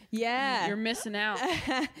 you're missing out.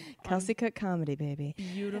 Kelsey Cook comedy, baby.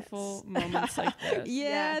 Beautiful moments like this.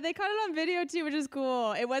 Yeah, they caught it on video too, which is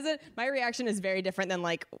cool. It wasn't, my reaction is very different than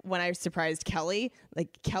like when I surprised Kelly.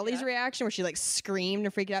 Like Kelly's reaction where she like screamed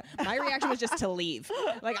and freaked out. My reaction was just to leave.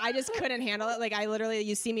 Like I just couldn't handle it. Like I literally,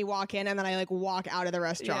 you see me walk in and then I like walk out of the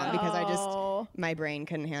restaurant because my brain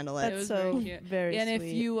couldn't handle it. That's so very cute. Very and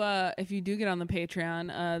sweet. if you do get on the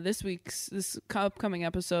Patreon, this upcoming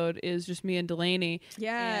episode is just me and Delanie.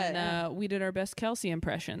 Yeah. And we did our best Kelsey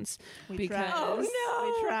impressions. We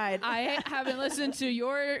tried. I haven't listened to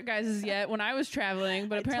your guys's yet when I was traveling,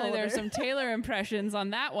 but apparently there are some Taylor impressions on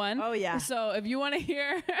that one. Oh yeah. So if you want to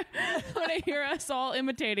hear us all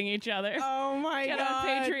imitating each other, oh my get god, on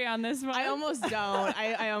Patreon this month. I almost don't.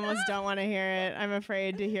 I almost don't want to hear it. I'm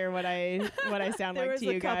afraid to hear what I sound like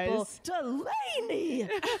to you guys. Delanie.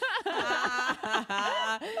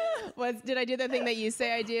 Did I do the thing that you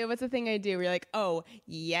say I do? What's the thing I do? Where you're like, oh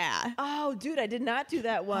yeah. Oh, dude, I did not do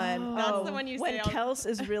that one. That's the one you when say. When Kels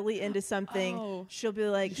is really into something, she'll be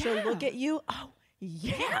like, she'll look at you. Oh,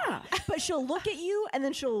 yeah. But she'll look at you and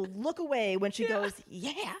then she'll look away when she goes,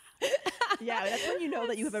 yeah. Yeah, that's when you know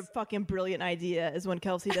that you have a fucking brilliant idea, is when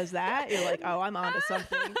Kelsey does that. You're like, oh, I'm onto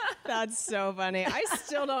something. That's so funny. I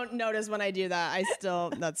still don't notice when I do that.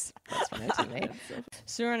 That's funny to me.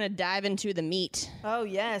 So we're going to dive into the meat. Oh,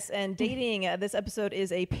 yes. And dating, this episode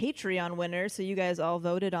is a Patreon winner. So you guys all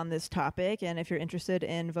voted on this topic. And if you're interested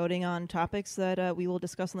in voting on topics that we will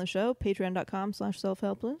discuss on the show,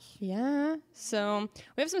 patreon.com/selfhelpless. Yeah. So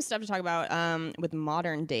we have some stuff to talk about with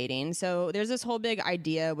modern dating. So there's this whole big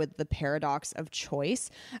idea with the paradox of choice.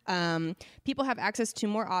 People have access to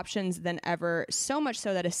more options than ever, so much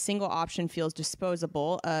so that a single option feels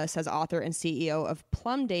disposable, says author and CEO of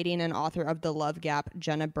Plum Dating and author of The Love Gap,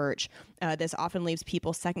 Jenna Birch. This often leaves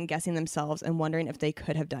people second-guessing themselves and wondering if they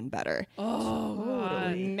could have done better. Oh,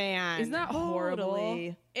 God. Man. Isn't that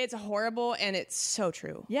horrible? It's horrible, and it's so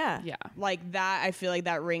true. Yeah. Yeah. Like that, I feel like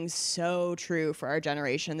that rings so true for our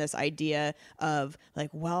generation, this idea of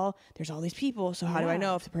like, well, there's all these people, so how do I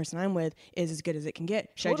know if the person I'm with is as good as it can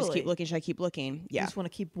get? Should I just keep looking? Should I keep looking? Yeah. You just want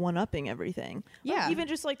to keep one-upping everything. Yeah. Even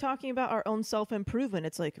just like talking about our own self-improvement,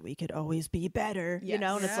 it's like, we could always be better, you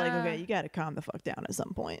know? And it's like, okay, you got to calm the fuck down at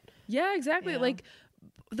some point. Yeah, exactly. Like,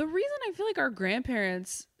 the reason I feel like our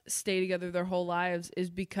grandparents stay together their whole lives is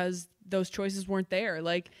because those choices weren't there.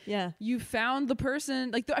 Like, you found the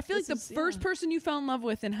person, like, I feel like the first person you fell in love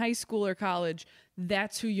with in high school or college,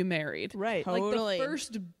 that's who you married. Right. Totally. Like, the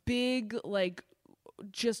first big, like,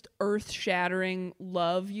 just earth-shattering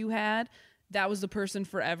love you had, that was the person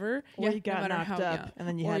forever. Or you got knocked up and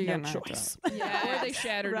then you had no choice. Yeah, or they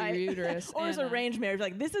shattered your uterus. Or it's arranged marriage.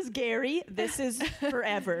 Like, this is Gary. This is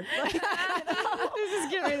forever. Like, This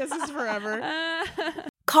is Gary. This is forever.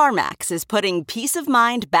 CarMax is putting peace of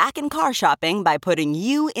mind back in car shopping by putting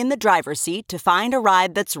you in the driver's seat to find a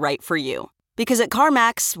ride that's right for you. Because at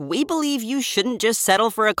CarMax, we believe you shouldn't just settle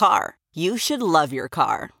for a car. You should love your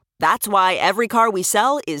car. That's why every car we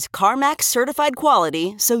sell is CarMax certified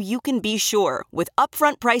quality, so you can be sure with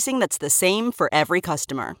upfront pricing that's the same for every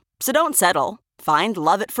customer. So don't settle. Find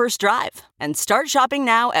love at first drive and start shopping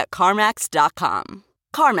now at CarMax.com.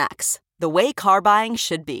 CarMax, the way car buying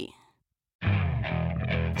should be.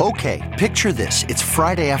 Okay, picture this. It's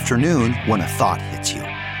Friday afternoon when a thought hits you.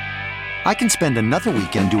 I can spend another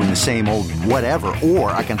weekend doing the same old whatever,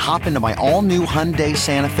 or I can hop into my all-new Hyundai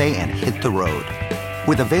Santa Fe and hit the road.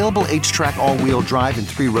 With available H-Track all-wheel drive and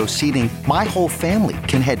 3-row seating, my whole family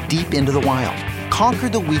can head deep into the wild. Conquer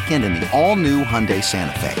the weekend in the all-new Hyundai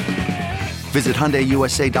Santa Fe. Visit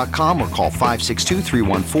HyundaiUSA.com or call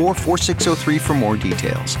 562-314-4603 for more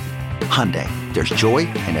details. Hyundai, there's joy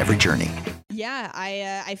in every journey. Yeah,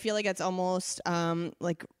 I feel like it's almost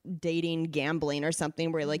like dating gambling or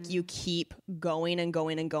something where like you keep going and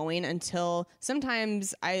going and going until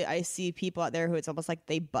sometimes I see people out there who it's almost like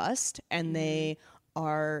they bust and they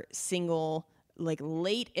are single like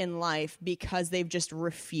late in life because they've just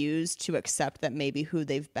refused to accept that maybe who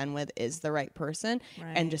they've been with is the right person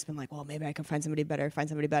and just been like, well, maybe I can find somebody better.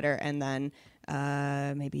 And then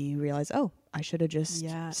maybe you realize, oh, I should have just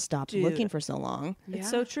stopped looking for so long. It's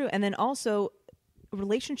so true. And then also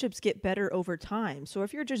relationships get better over time. So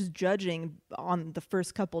if you're just judging on the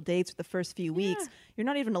first couple dates or the first few weeks, you're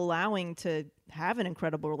not even allowing to have an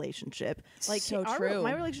incredible relationship. Like, so true.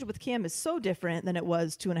 My relationship with Cam is so different than it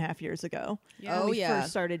was 2.5 years ago when we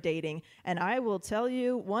first started dating. And I will tell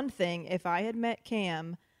you one thing, if I had met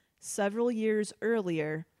Cam several years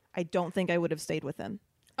earlier, I don't think I would have stayed with him.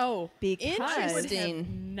 Oh, because I would have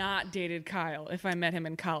not dated Kyle if I met him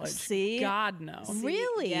in college. See? God, no.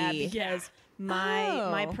 Really? Yeah, because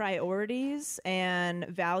my priorities and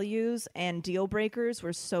values and deal breakers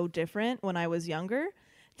were so different when I was younger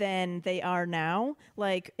than they are now.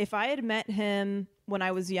 Like, if I had met him when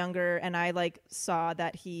I was younger and I like saw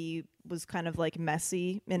that he was kind of like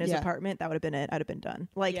messy in his apartment, that would have been it. I'd have been done.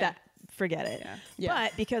 Like that, forget it.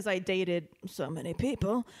 But because I dated so many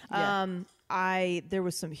people, there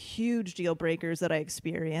was some huge deal breakers that I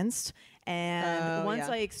experienced. And once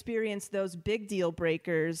I experienced those big deal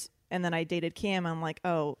breakers and then I dated Cam, I'm like,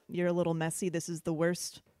 oh, you're a little messy. This is the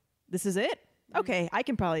worst. This is it? Okay, I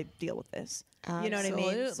can probably deal with this. You know what I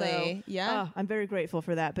mean? So, I'm very grateful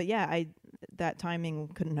for that. But that timing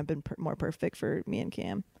couldn't have been more perfect for me and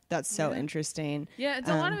Cam. That's so interesting. Yeah, it's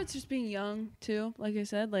a lot of it's just being young too. Like I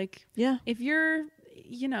said, like if you're,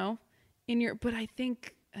 but I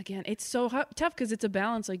think again, it's so tough because it's a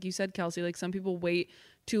balance. Like you said, Kelsey, like some people wait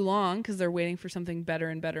too long because they're waiting for something better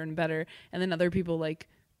and better and better. And then other people like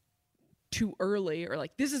too early or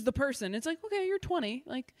like, this is the person. It's like, okay, you're 20.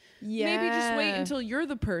 Like maybe just wait until you're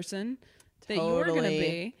the person that you're going to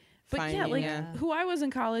be. But who I was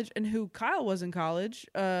in college and who Kyle was in college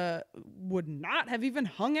would not have even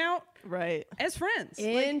hung out as friends.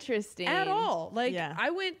 Interesting. Like, at all. Like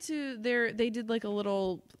I went to they did like a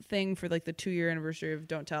little thing for like the 2-year anniversary of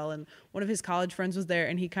Don't Tell, and one of his college friends was there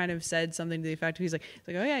and he kind of said something to the effect, he's like,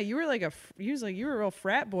 oh yeah, you were like he was like, you were a real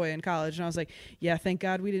frat boy in college. And I was like, yeah, thank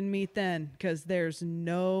God we didn't meet then, because there's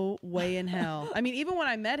no way in hell. I mean, even when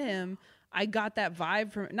I met him, I got that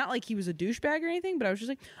vibe from, not like he was a douchebag or anything, but I was just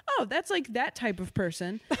like, oh, that's like that type of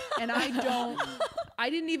person. And I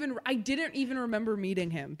didn't even remember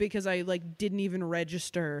meeting him because I like didn't even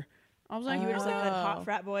register. I was like, you were just like that hot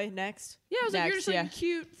frat boy next. Yeah, I was like, you're just like a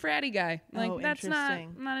cute fratty guy. Like that's not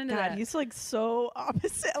into that. He's like so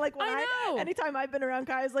opposite. Like when anytime I've been around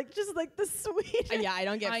Kai, is like just like the sweet. Yeah, I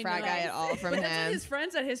don't get frat guy at all from him. That's what his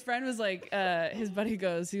friend said. His friend was like, his buddy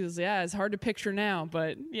goes, he was, yeah, it's hard to picture now,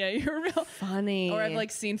 but yeah, you're real funny. Or I've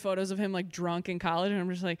like seen photos of him like drunk in college, and I'm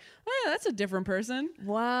just like, oh yeah, that's a different person.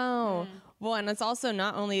 Wow. Well, and it's also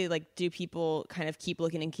not only like do people kind of keep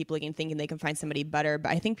looking thinking they can find somebody better,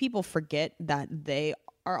 but I think people forget that they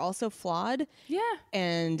are also flawed. Yeah.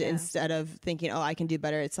 And instead of thinking, oh, I can do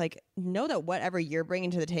better, it's like, know that whatever you're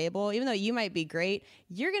bringing to the table, even though you might be great,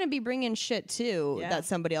 you're going to be bringing shit too that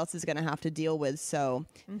somebody else is going to have to deal with. So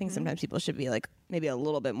I think sometimes people should be like maybe a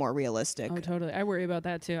little bit more realistic. Oh, totally. I worry about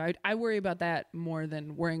that too. I worry about that more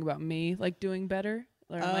than worrying about me like doing better.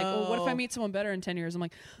 Like, I'm like, oh, what if I meet someone better in 10 years? I'm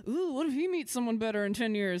like, ooh, what if you meet someone better in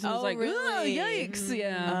 10 years? And it's like, really? oh, yikes.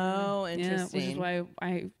 Yeah. Oh, interesting. Yeah, which is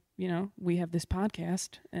why we have this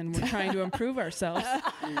podcast and we're trying to improve ourselves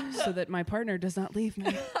so that my partner does not leave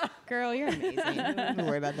me. Girl, you're amazing. Don't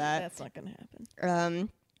worry about that. That's not going to happen.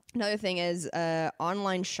 Another thing is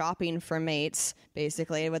online shopping for mates,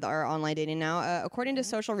 basically, with our online dating now. According to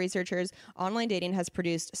social researchers, online dating has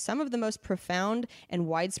produced some of the most profound and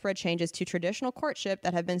widespread changes to traditional courtship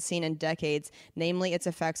that have been seen in decades, namely its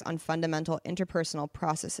effects on fundamental interpersonal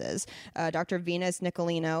processes. Dr. Venus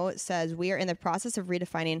Nicolino says, we are in the process of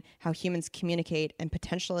redefining how humans communicate and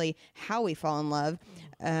potentially how we fall in love.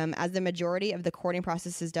 As the majority of the courting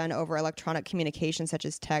process is done over electronic communication, such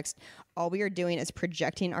as text, all we are doing is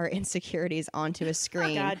projecting our insecurities onto a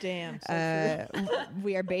screen. Goddamn.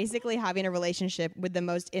 We are basically having a relationship with the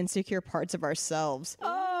most insecure parts of ourselves.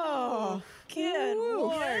 Oh, good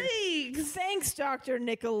Lord. Yikes. Thanks, Dr.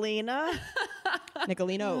 Nicolina.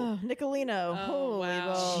 Nicolino. Nicolino. Oh, Holy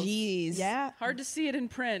wow. balls. Jeez. Yeah. Hard to see it in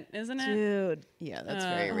print, isn't it? Dude. Yeah, that's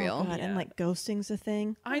very real. God, and like ghosting's a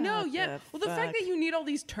thing. I know, What yeah. the Well, the fact fuck? that you need all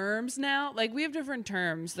these terms now, like we have different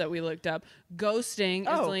terms that we looked up. Ghosting,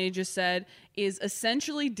 as Delanie just said, is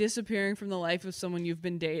essentially disappearing from the life of someone you've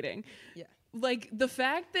been dating. Yeah. Like the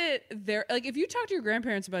fact that they're like, if you talk to your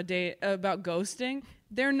grandparents about ghosting,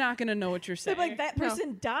 they're not going to know what you're saying. They're like, that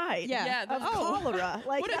person died Yeah. of cholera.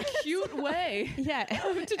 Like, What a cute way. Yeah,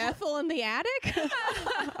 Ethel in the attic?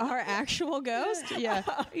 Our actual ghost? Yeah.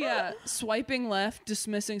 Yeah. Swiping left,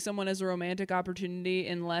 dismissing someone as a romantic opportunity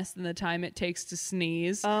in less than the time it takes to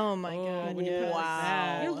sneeze. oh my God. when you put it like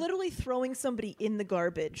that. You're literally throwing somebody in the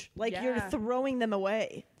garbage. Like you're Yeah. throwing them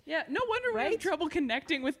away. Yeah, no wonder we have trouble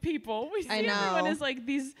connecting with people. We see I know. everyone as like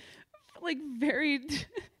these, like very.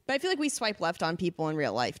 But I feel like we swipe left on people in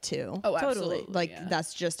real life too. Oh, Totally. absolutely. Like yeah.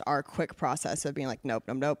 that's just our quick process of being like, nope,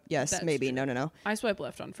 nope, nope. Yes, That's maybe, true. no. I swipe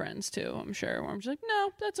left on friends too. I'm sure. Where I'm just like,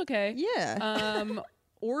 no, that's okay. Yeah.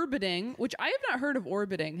 Orbiting, which I have not heard of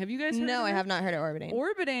orbiting. Have you guys heard No, of I it? have not heard of orbiting.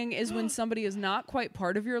 Orbiting is when somebody is not quite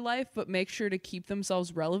part of your life, but make sure to keep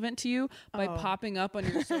themselves relevant to you by popping up on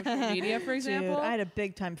your social media, for example. Dude, I had a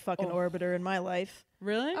big time fucking orbiter in my life.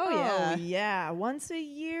 Really? Oh, yeah. Yeah. Once a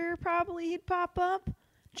year, probably he'd pop up,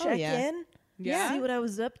 check yeah. in, Yeah. see what I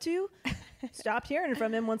was up to. Stopped hearing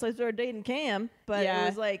from him once I started dating Cam, but Yeah. it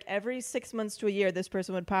was like every 6 months to a year, this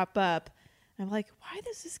person would pop up. I'm like, why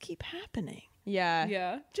does this keep happening? Yeah.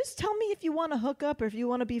 Yeah. Just tell me if you want to hook up or if you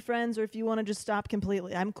want to be friends or if you want to just stop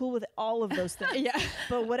completely. I'm cool with all of those things. Yeah.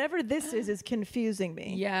 But whatever this is confusing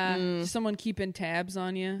me. Yeah. Someone keeping tabs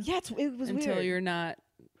on you Yeah, it was until weird. you're not.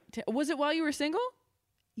 Was it while you were single?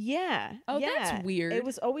 Yeah. Oh, yeah. that's weird. It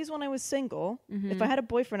was always when I was single. If I had a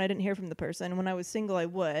boyfriend, I didn't hear from the person. When I was single, I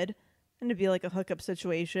would. And it'd be like a hookup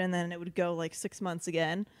situation. Then it would go like 6 months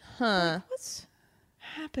again. Huh. Like, what's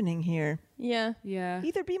happening here? Yeah. Yeah.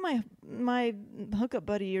 Either be my hookup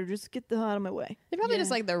buddy or just get the hell out of my way. They probably just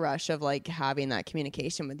like the rush of like having that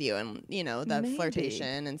communication with you and, you know, the Maybe.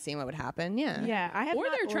 flirtation and seeing what would happen. Yeah. Yeah, I have Or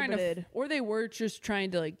not they're trying orbited. to, or they were just trying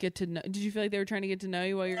to like get to know. Did you feel like they were trying to get to know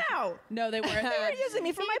you while you're? No, they weren't. They were using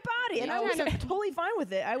me for my body, and I was totally fine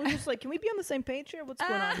with it. I was just like, "Can we be on the same page here? What's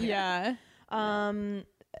going on?" Here? Yeah.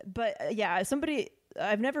 But yeah,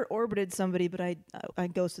 I've never orbited somebody, but I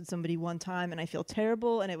ghosted somebody one time, and I feel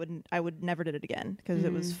terrible, and I would never did it again because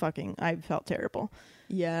it was fucking. I felt terrible.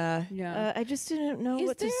 Yeah. Yeah. I just didn't know Is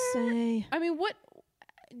what to say. I mean, what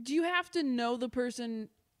do you have to know the person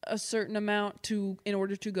a certain amount in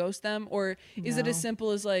order to ghost them, or is it as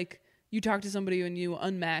simple as like you talk to somebody and you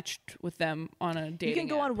unmatched with them on a dating? You can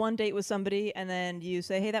go app? on one date with somebody, and then you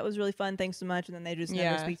say, "Hey, that was really fun. Thanks so much," and then they just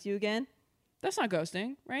never speak to you again. That's not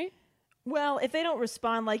ghosting, right? Well, if they don't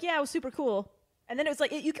respond, like, "Yeah, it was super cool," and then it was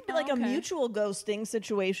like you could be like a mutual ghosting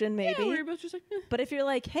situation, maybe. Yeah, where you're both just like. But if you're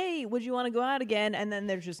like, "Hey, would you want to go out again?" and then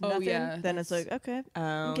there's just nothing, yeah, then it's like, okay,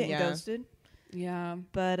 I'm getting ghosted. Yeah,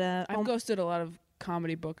 But I've ghosted a lot of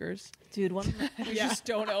comedy bookers. dude, You just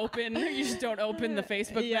don't open. You just don't open the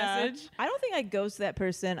Facebook message. I don't think I ghosted that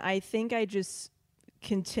person. I think I just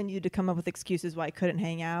continued to come up with excuses why I couldn't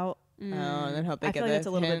hang out. Oh, and then hope they I get feel like the that's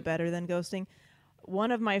a little hint. bit better than ghosting.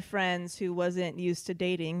 One of my friends who wasn't used to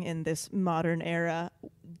dating in this modern era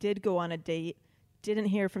did go on a date, didn't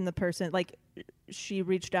hear from the person. Like, she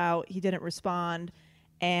reached out, he didn't respond,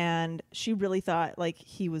 and she really thought like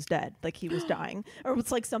he was dead, like he was dying, or it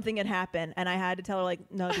was like something had happened. And I had to tell her like,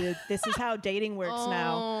 no, dude, this is how dating works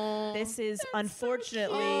now. This is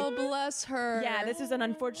unfortunately, oh, bless her. yeah, this is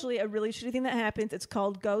unfortunately a really shitty thing that happens. It's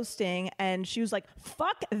called ghosting. And she was like,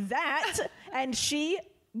 fuck that. And she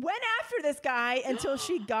went after this guy until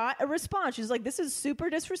she got a response. She's like, this is super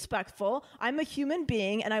disrespectful. I'm a human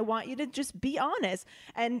being and I want you to just be honest.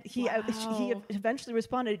 And he eventually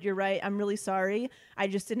responded, you're right. I'm really sorry. I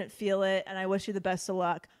just didn't feel it. And I wish you the best of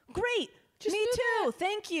luck. Great. Just me too.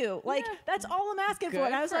 Thank you. Like, that's all I'm asking for.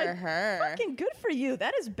 And I was like, fucking good for you.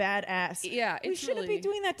 That is badass. Yeah. We shouldn't be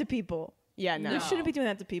doing that to people. Yeah, no. We shouldn't be doing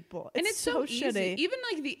that to people. And it's so shitty. easy. Even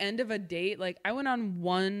like the end of a date, like I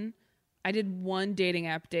did one dating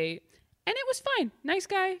app date and it was fine. Nice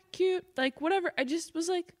guy, cute, like whatever. I just was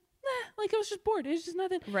like, nah, like I was just bored. It was just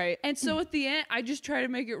nothing. Right. And so at the end, I just try to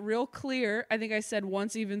make it real clear. I think I said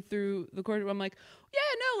once even through the course, I'm like, yeah,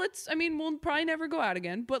 no, we'll probably never go out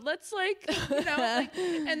again, but let's like, like,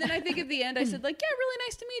 and then I think at the end I said like, yeah, really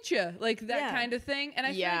nice to meet you. Like that kind of thing. And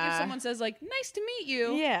I feel like if someone says like, nice to meet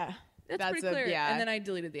you. Yeah. That's pretty clear. Yeah. And then I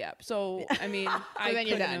deleted the app. So, I mean, then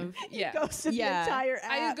you're done. You ghosted the entire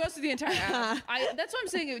app. I ghosted the entire app. That's what I'm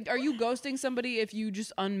saying. Are you ghosting somebody if you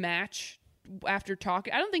just unmatch after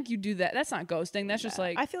talking? I don't think you do that. That's not ghosting. That's just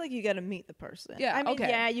like... I feel like you got to meet the person. Yeah, I mean, okay.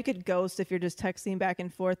 yeah, you could ghost if you're just texting back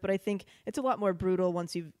and forth, but I think it's a lot more brutal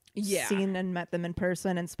once you've seen and met them in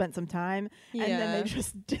person and spent some time, and then they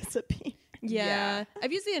just disappear. Yeah.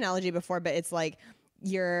 I've used the analogy before, but it's like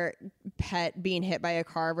your pet being hit by a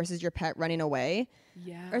car versus your pet running away,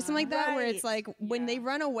 or something like that, where it's like when they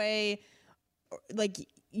run away, like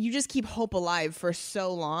you just keep hope alive for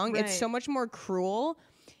so long. It's so much more cruel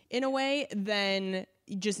in a way than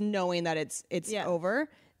just knowing that it's over.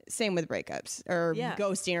 Same with breakups or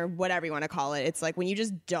ghosting or whatever you want to call it. It's like when you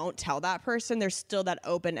just don't tell that person, there's still that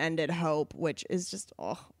open-ended hope, which is just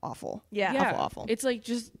awful. Awful. It's like,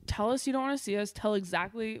 just tell us you don't want to see us. Tell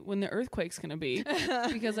exactly when the earthquake's going to be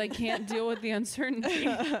because I can't deal with the uncertainty.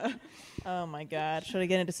 Oh my God. Should I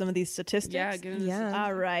get into some of these statistics? Yeah, get into this.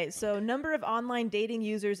 All right. So number of online dating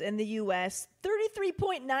users in the US,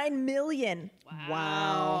 33.9 million.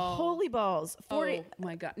 Wow. Holy balls. 40. Oh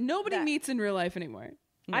my God. Nobody meets in real life anymore.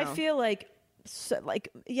 No. I feel like,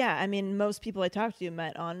 I mean, most people I talk to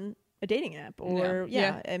met on a dating app or,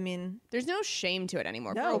 I mean. There's no shame to it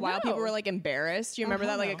anymore. For a while, people were like embarrassed. You remember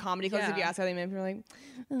that? Like at comedy clubs, if you ask how they met, people were like,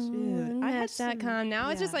 dude, I had that con. Now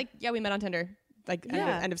it's just like, we met on Tinder. Like,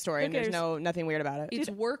 end of story. And there's nothing weird about it. It's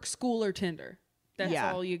work, school, or Tinder.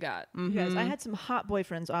 That's all you got. You guys, I had some hot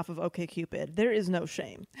boyfriends off of OkCupid. There is no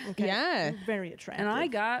shame. Okay? Yeah. They're very attractive. And I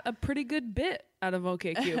got a pretty good bit out of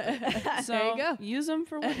OkCupid. So there you go. Use them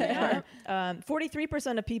for what they are.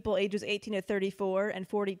 43% of people ages 18 to 34 and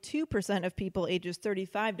 42% of people ages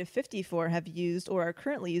 35 to 54 have used or are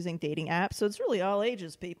currently using dating apps. So it's really all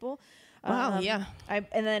ages, people. Wow, and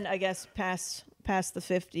then I guess past the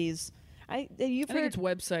 50s. I think it's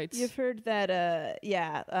websites. You've heard that,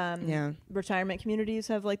 retirement communities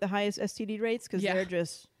have like the highest STD rates because they're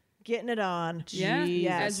just getting it on.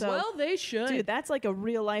 Well, they should. Dude, that's like a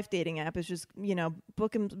real life dating app. It's just,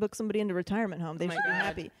 book somebody into a retirement home. They should be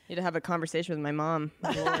happy. Need to have a conversation with my mom.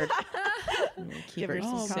 Lord. Keep her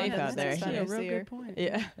safe out there. That's a real good point.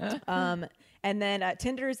 Yeah. And then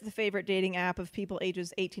Tinder is the favorite dating app of people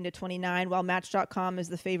ages 18 to 29, while Match.com is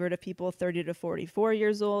the favorite of people 30 to 44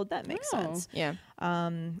 years old. That makes sense. Yeah.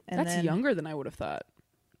 And that's younger than I would have thought.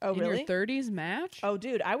 Oh, really? In your 30s, Match? Oh,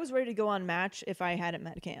 dude, I was ready to go on Match if I hadn't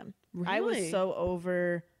met Cam. Really? I was so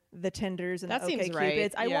over the Tinders and that the seems OkCupids.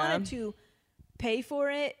 right. I wanted to pay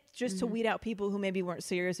for it just to weed out people who maybe weren't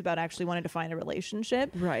serious about actually wanting to find a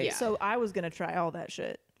relationship. Right. Yeah. So I was going to try all that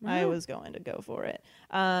shit. I was going to go for it.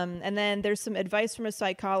 And then there's some advice from a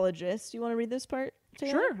psychologist. You want to read this part,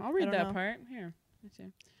 Taylor? Sure, I'll read that part. Here, let's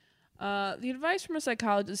see. The advice from a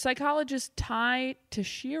psychologist. Psychologist Tai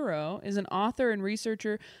Tashiro is an author and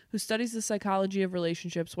researcher who studies the psychology of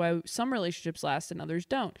relationships, why some relationships last and others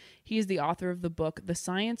don't. He is the author of the book, The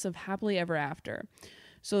Science of Happily Ever After.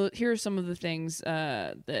 So here are some of the things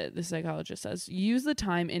that the psychologist says. Use the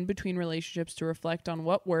time in between relationships to reflect on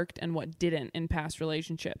what worked and what didn't in past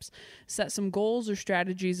relationships. Set some goals or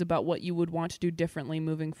strategies about what you would want to do differently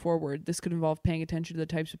moving forward. This could involve paying attention to the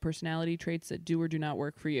types of personality traits that do or do not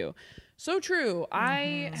work for you. So true.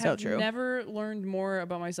 I have never learned more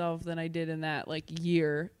about myself than I did in that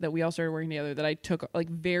year that we all started working together, that I took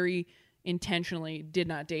very intentionally did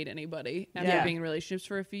not date anybody after being in relationships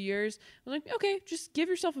for a few years. I was like, okay, just give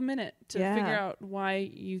yourself a minute to figure out why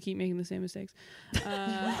you keep making the same mistakes.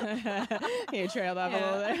 You trailed off a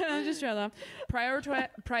little bit. Just trailed off.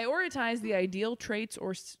 Prioritize the ideal traits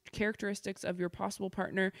or characteristics of your possible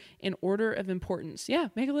partner in order of importance. Yeah,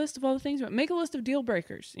 make a list of all the things. Make a list of deal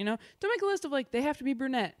breakers. You know, don't make a list of like they have to be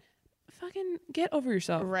brunette. Fucking get over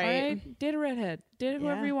yourself. Right? Date a redhead. Date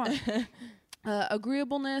whoever you want.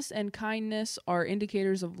 Agreeableness and kindness are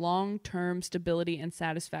indicators of long-term stability and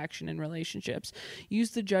satisfaction in relationships.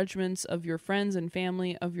 Use the judgments of your friends and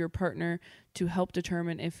family of your partner to help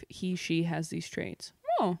determine if she has these traits.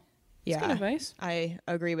 Oh, that's good advice. I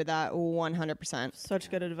agree with that 100%.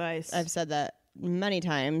 Such good advice. I've said that many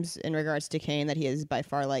times in regards to Kane, that he is by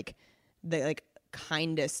far like the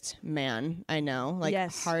kindest man I know,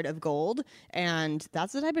 heart of gold. And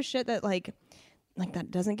that's the type of shit that like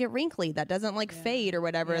that doesn't get wrinkly, that doesn't fade or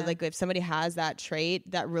whatever. Like if somebody has that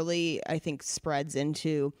trait, that really I think spreads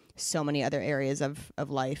into so many other areas of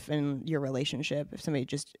life and your relationship if somebody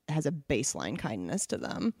just has a baseline kindness to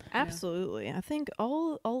them. Absolutely. I think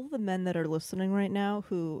all the men that are listening right now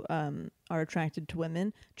who are attracted to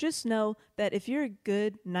women, just know that if you're a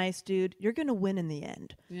good, nice dude, you're gonna win in the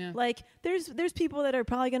end. Yeah. Like there's people that are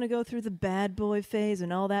probably gonna go through the bad boy phase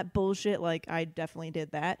and all that bullshit. Like I definitely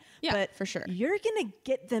did that. Yeah, but for sure. You're gonna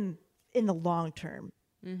get them in the long term.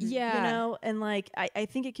 Mm-hmm. Yeah. You know, and like I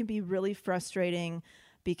think it can be really frustrating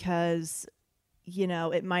because, you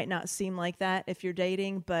know, it might not seem like that if you're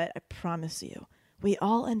dating, but I promise you, we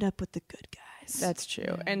all end up with the good guys. That's true.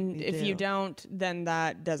 Yeah, and if you don't, then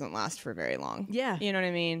that doesn't last for very long. Yeah. You know what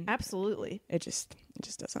I mean? Absolutely. It just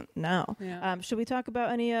doesn't. No. Yeah. Should we talk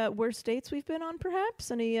about any worst dates we've been on,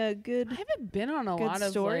 perhaps? Any good I haven't been on a lot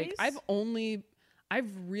of stories? I've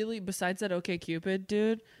really, besides that OkCupid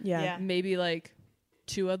dude, maybe like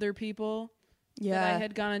 2 other people that I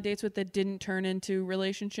had gone on dates with that didn't turn into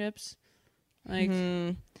relationships. Like,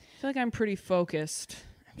 I feel like I'm pretty focused.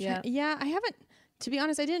 Yeah, I haven't. To be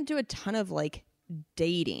honest, I didn't do a ton of like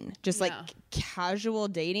dating, just like casual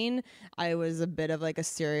dating. I was a bit of like a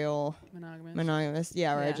serial monogamous.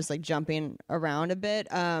 Yeah, where I just like jumping around a bit.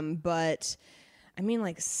 But I mean,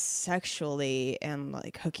 like sexually and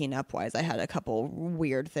like hooking up wise, I had a couple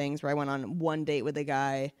weird things where I went on one date with a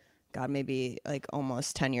guy. God, maybe like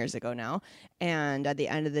almost 10 years ago now. And at the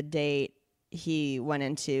end of the date, he went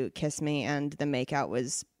in to kiss me, and the makeout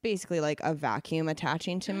was basically like a vacuum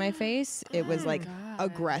attaching to my face. It was like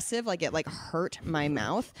aggressive, like it like hurt my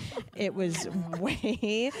mouth. It was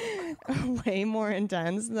way more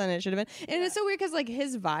intense than it should have been. And it's so weird because like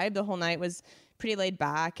his vibe the whole night was pretty laid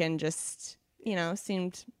back and just, you know,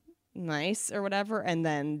 seemed nice or whatever. And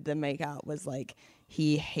then the makeout was like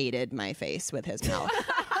he hated my face with his mouth.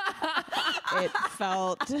 It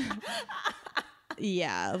felt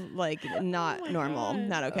like not normal,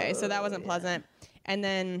 not okay. So that wasn't pleasant. And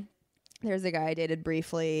then there's a guy I dated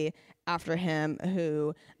briefly after him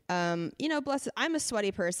who, you know, bless it, I'm a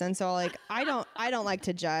sweaty person, so like I don't like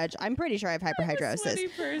to judge. I'm pretty sure I have hyperhidrosis. Sweaty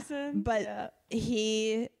person. But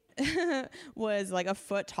he was like a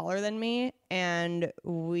foot taller than me, and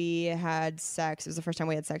we had sex. It was the first time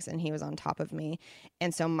we had sex, and he was on top of me,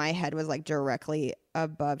 and so my head was like directly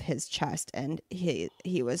above his chest, and he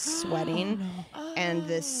was sweating, and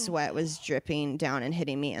this sweat was dripping down and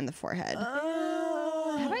hitting me in the forehead.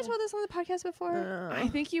 Have I told this on the podcast before? I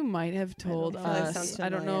think you might have told us. I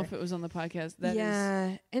don't know if it was on the podcast.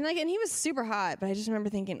 And he was super hot, but I just remember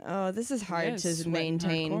thinking, oh, this is hard to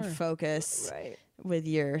maintain focus with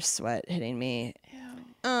your sweat hitting me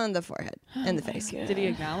on the forehead and the face. Did he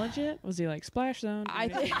acknowledge it? Was he like splash zone?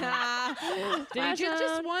 Did he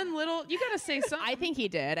just one little? You gotta say something. I think he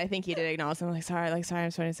did acknowledge. I'm like, sorry, I'm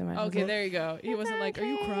sweating so much. Okay, there you go. He wasn't like, are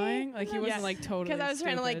you crying? Like he wasn't like totally. Because I was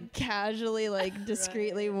trying to like casually, like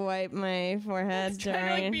discreetly wipe my forehead.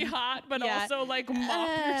 Trying to like be hot, but also like mop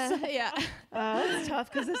yourself. It's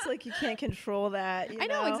tough because it's like you can't control that. I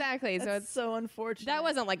know exactly. That's so it's so unfortunate. That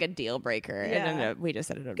wasn't like a deal breaker. Yeah. We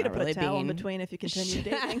just ended up not really put a towel being in between if you continue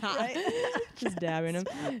dating, right? Just dabbing him.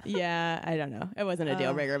 Yeah, I don't know. It wasn't a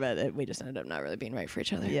deal breaker, but we just ended up not really being right for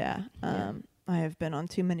each other. Yeah. I have been on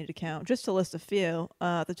too many to count. Just to list a few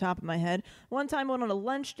at the top of my head. One time I went on a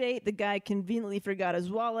lunch date. The guy conveniently forgot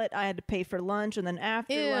his wallet. I had to pay for lunch. And then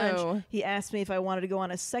after lunch, he asked me if I wanted to go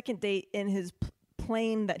on a second date in his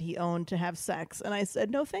plane that he owned to have sex. And I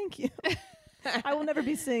said, no, thank you. I will never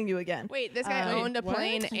be seeing you again. Wait, this guy owned a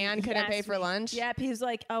plane and couldn't pay for lunch? Yep. He was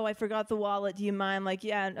like, oh, I forgot the wallet. Do you mind? I'm like,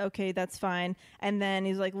 yeah, okay, that's fine. And then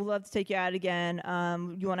he's like, we'll love to take you out again.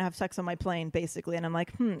 You want to have sex on my plane, basically. And I'm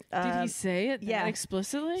like, Did he say it that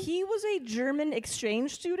explicitly? He was a German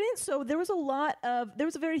exchange student, so there was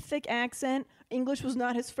a very thick accent. English was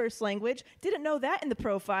not his first language. Didn't know that in the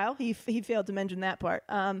profile. He failed to mention that part.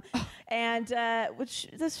 And which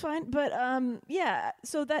that's fine. But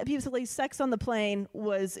so that basically sex on the plane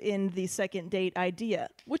was in the second date idea.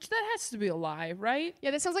 Which that has to be a lie, right?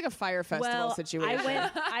 Yeah, that sounds like a fire festival situation.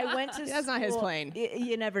 I went to That's not his plane.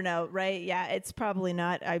 You never know, right? Yeah, it's probably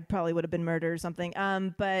not. I probably would have been murdered or something.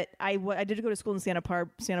 But I did go to school in Santa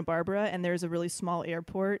Barbara, and there's a really small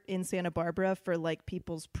airport in Santa Barbara for like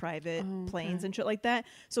people's private planes and shit like that.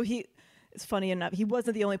 So it's funny enough, he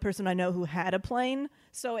wasn't the only person I know who had a plane,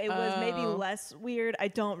 so it was maybe less weird. I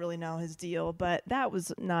don't really know his deal, but that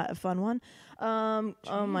was not a fun one.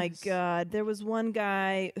 Oh my God. There was one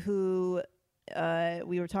guy who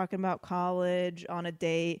we were talking about college on a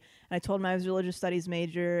date, and I told him I was a religious studies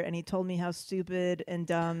major, and he told me how stupid and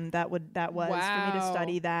dumb that was for me to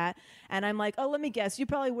study that. And I'm like, oh, let me guess, you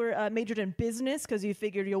probably were majored in business because you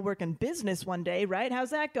figured you'll work in business one day, right? How's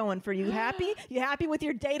that going for you? Happy? You happy with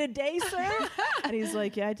your day-to-day, sir? And he's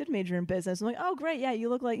like, yeah, I did major in business. I'm like, oh, great. Yeah,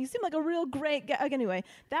 you seem like a real great guy. Anyway,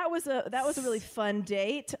 that was a really fun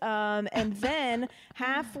date. And then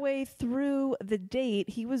halfway through the date,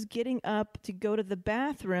 he was getting up to go to the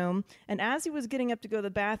bathroom, and as he was getting up to go to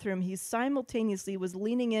the bathroom, he simultaneously was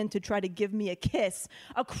leaning in to try to give me a kiss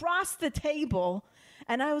across the table.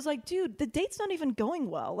 And I was like, dude, the date's not even going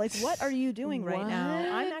well. Like, what are you doing right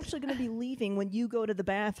now? I'm actually going to be leaving when you go to the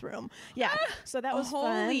bathroom. Yeah. So that was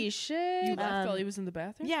fun. Holy shit. You left while he was in the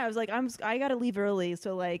bathroom? Yeah, I was like, I got to leave early.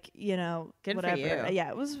 So like, good whatever. For you. Yeah,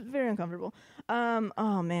 it was very uncomfortable.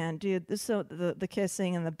 Oh man, dude. So the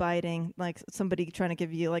kissing and the biting, like somebody trying to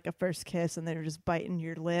give you like a first kiss and they're just biting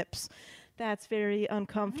your lips. That's very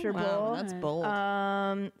uncomfortable. Wow, that's bold.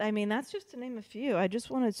 I mean, that's just to name a few. I just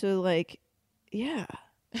wanted to like, yeah.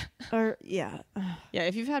 Yeah,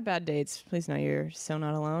 if you've had bad dates, please know you're so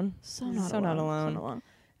not alone. So not alone.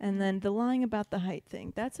 And then the lying about the height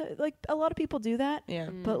thing. That's like a lot of people do that. Yeah.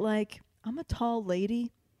 But like, I'm a tall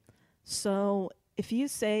lady. So if you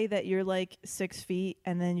say that you're like 6 feet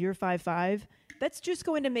and then you're 5'5", that's just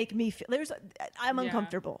going to make me feel I'm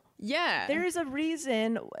uncomfortable. Yeah. There is a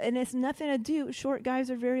reason, and it's nothing to do. Short guys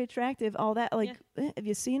are very attractive, all that. Like, have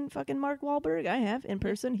you seen fucking Mark Wahlberg? I have, in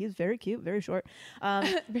person. He's very cute, very short.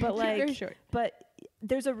 But like, very short. But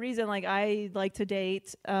there's a reason, like, I like to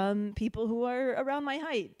date people who are around my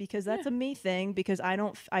height, because that's a me thing, because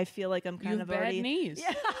I feel like I'm kind of bad already... knees.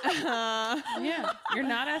 Yeah, you're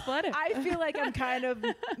not athletic. I feel like I'm kind of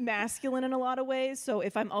masculine in a lot of ways, so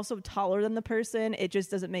if I'm also taller than the person, it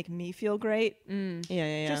just doesn't make me feel great.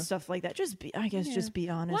 Yeah. Just stuff like that. Just be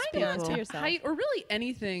honest. Why be honest to yourself? Height, or really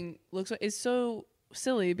anything, is so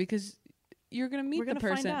silly, because you're gonna meet the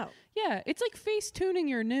person. Find out. Yeah, it's like face tuning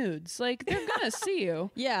your nudes. Like, they're gonna see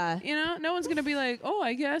you. Yeah, no one's gonna be like, oh,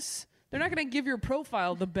 I guess. They're not going to give your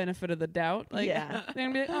profile the benefit of the doubt. Like, they're going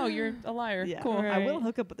to be like, oh, you're a liar. Yeah. Cool. Right. I will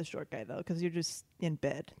hook up with the short guy, though, because you're just in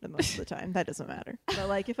bed the most of the time. That doesn't matter. But,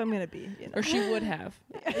 like, if I'm going to be, Or she would have.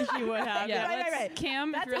 She would have. Yeah, right.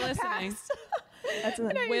 Cam, if you're listening.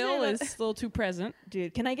 Will is a little too present.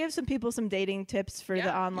 Dude, can I give some people some dating tips for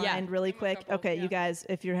the online really quick? Okay, you guys,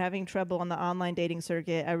 if you're having trouble on the online dating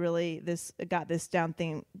circuit, I really got this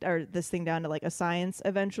thing down to like a science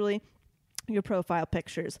eventually. Your profile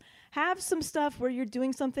pictures. Have some stuff where you're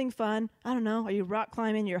doing something fun. I don't know. Are you rock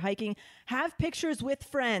climbing? You're hiking. Have pictures with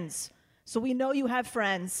friends, so we know you have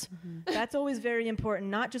friends. That's always very important.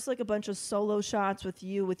 Not just like a bunch of solo shots with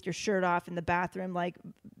you with your shirt off in the bathroom. Like,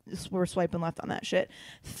 we're swiping left on that shit.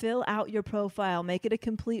 Fill out your profile. Make it a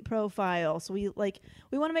complete profile. So we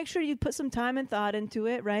want to make sure you put some time and thought into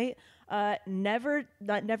it, right? Never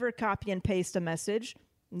copy and paste a message.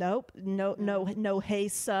 Nope. No, hey,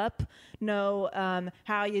 sup. No,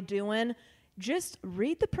 how you doing? Just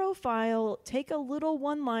read the profile, take a little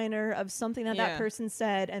one-liner of something that person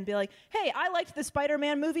said, and be like, hey, I liked the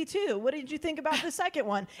Spider-Man movie too. What did you think about the second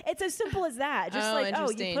one? It's as simple as that.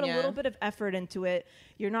 Just you put a little bit of effort into it.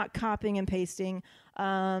 You're not copying and pasting.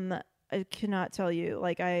 I cannot tell you.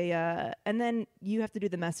 And then you have to do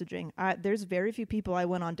the messaging. There's very few people I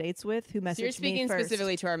went on dates with who messaged me first. So you're speaking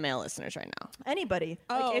specifically to our male listeners right now. Anybody.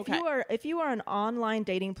 If you are an online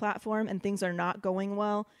dating platform and things are not going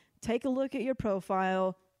well, take a look at your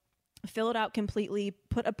profile, fill it out completely,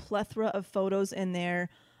 put a plethora of photos in there.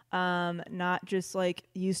 not just like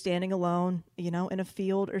you standing alone, you know, in a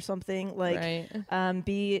field or something. Like,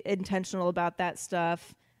 be intentional about that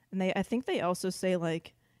stuff. And I think they also say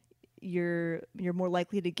like you're more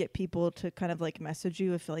likely to get people to kind of like message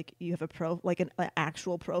you if like you have an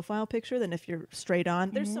actual profile picture than if you're straight on.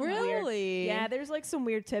 There's some weird, there's like some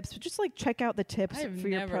weird tips, but just like check out the tips for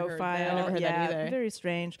your profile. I've never heard that either. Very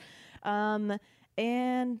strange. And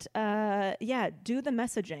do the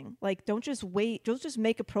messaging. Like, don't just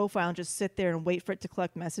make a profile and just sit there and wait for it to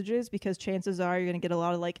collect messages, because chances are you're going to get a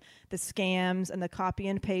lot of like the scams and the copy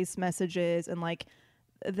and paste messages and like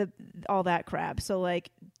all that crap. So like,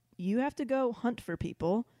 you have to go hunt for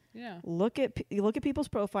people. Yeah. Look at people's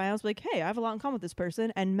profiles. Like, hey, I have a lot in common with this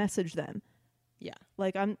person, and message them. Yeah.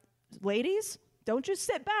 Like, ladies, don't just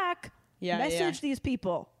sit back. Yeah. Message these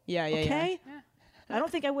people. Yeah. Okay. Yeah. I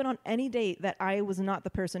don't think I went on any date that I was not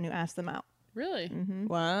the person who asked them out. Really? Mm-hmm.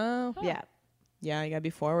 Wow. Oh. Yeah. Yeah. You gotta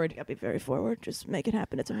be forward. You gotta be very forward. Just make it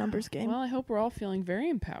happen. It's a numbers game. Well, I hope we're all feeling very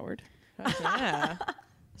empowered. Yeah.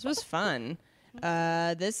 This was fun.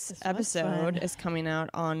 This episode is coming out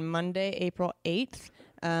on Monday, April 8th.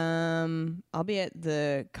 I'll be at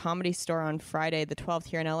the Comedy Store on Friday, the 12th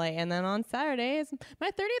here in LA, and then on Saturday is my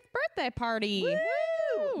 30th birthday party.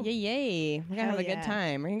 Woo! Yay! We're gonna have a good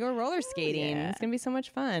time. We're gonna go roller skating. It's gonna be so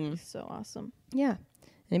much fun. So awesome. Yeah.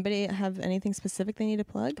 Anybody have anything specific they need to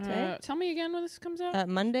plug today? Tell me again when this comes out.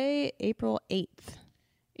 Monday, April 8th.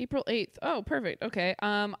 April 8th. Oh, perfect. Okay.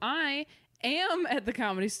 I am at the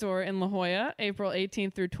Comedy Store in La Jolla, April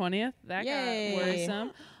 18th through 20th. That got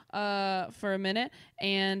worrisome for a minute.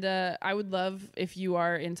 And I would love, if you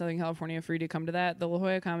are in Southern California, for you to come to that. The La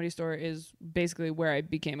Jolla Comedy Store is basically where I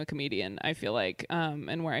became a comedian, I feel like,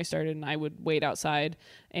 and where I started. And I would wait outside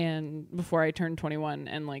and before I turned 21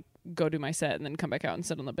 and like go do my set and then come back out and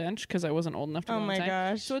sit on the bench because I wasn't old enough to go inside.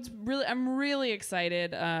 Gosh. So I'm really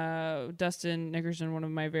excited. Dustin Nickerson, one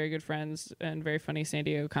of my very good friends and very funny San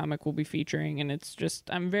Diego comic, will be featuring, and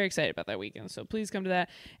I'm very excited about that weekend. So please come to that.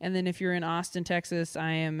 And then if you're in Austin, Texas,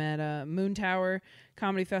 I am at Moon Tower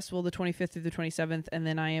Comedy Festival the 25th through the 27th, and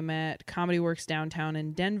then I am at Comedy Works downtown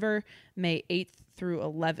in Denver, May 8th through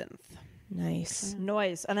 11th. Nice.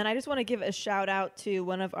 Noise. And then I just want to give a shout out to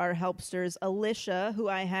one of our helpsters, Alicia, who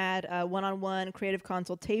I had a one-on-one creative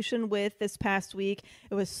consultation with this past week.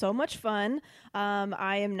 It was so much fun.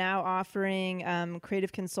 I am now offering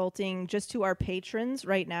creative consulting just to our patrons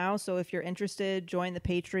right now. So if you're interested, join the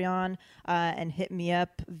Patreon and hit me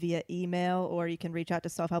up via email, or you can reach out to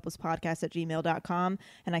selfhelplesspodcast@gmail.com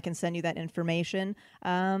and I can send you that information.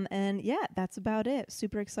 And yeah, that's about it.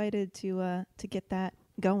 Super excited to get that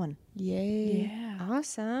going. Yay. Yeah.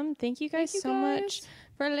 Awesome. Thank you guys so much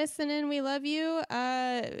for listening. We love you.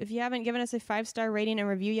 If you haven't given us a 5-star rating and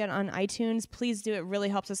review yet on iTunes, please do. It really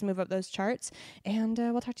helps us move up those charts. And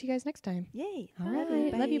we'll talk to you guys next time. Yay. All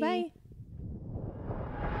right. Love you. Bye.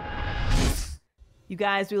 You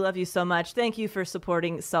guys, we love you so much. Thank you for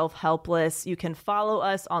supporting Self Helpless. You can follow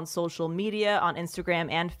us on social media, on Instagram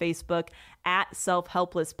and Facebook at Self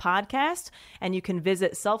Helpless Podcast. And you can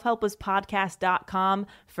visit selfhelplesspodcast.com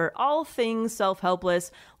for all things Self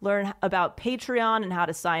Helpless. Learn about Patreon and how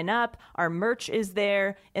to sign up. Our merch is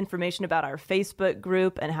there. Information about our Facebook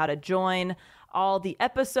group and how to join. All the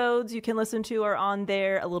episodes you can listen to are on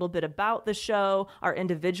there, a little bit about the show. Our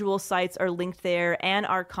individual sites are linked there, and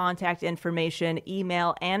our contact information,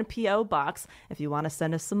 email, and P.O. box if you want to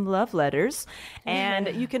send us some love letters.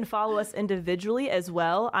 And you can follow us individually as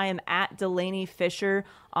well. I am at Delanie Fischer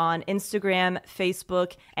on Instagram,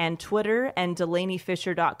 Facebook, and Twitter, and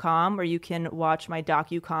DelanieFischer.com, where you can watch my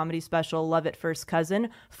docu-comedy special, Love at First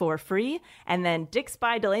Cousin, for free. And then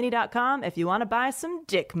DicksByDelanie.com if you want to buy some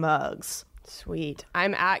dick mugs. Sweet.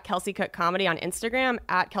 I'm at Kelsey Cook Comedy on Instagram,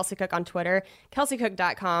 at Kelsey Cook on Twitter,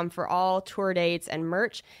 kelseycook.com for all tour dates and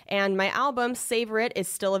merch. And my album, Savor It, is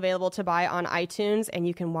still available to buy on iTunes, and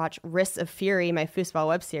you can watch Wrists of Fury, my foosball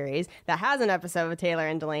web series that has an episode with Taylor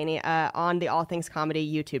and Delanie on the All Things Comedy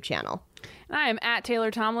YouTube channel. And I am at Taylor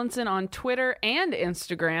Tomlinson on Twitter and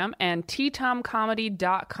Instagram, and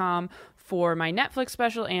ttomcomedy.com for my Netflix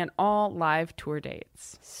special and all live tour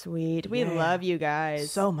dates. Sweet. We love you guys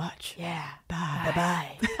so much. Yeah.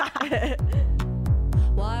 Bye. Bye-bye.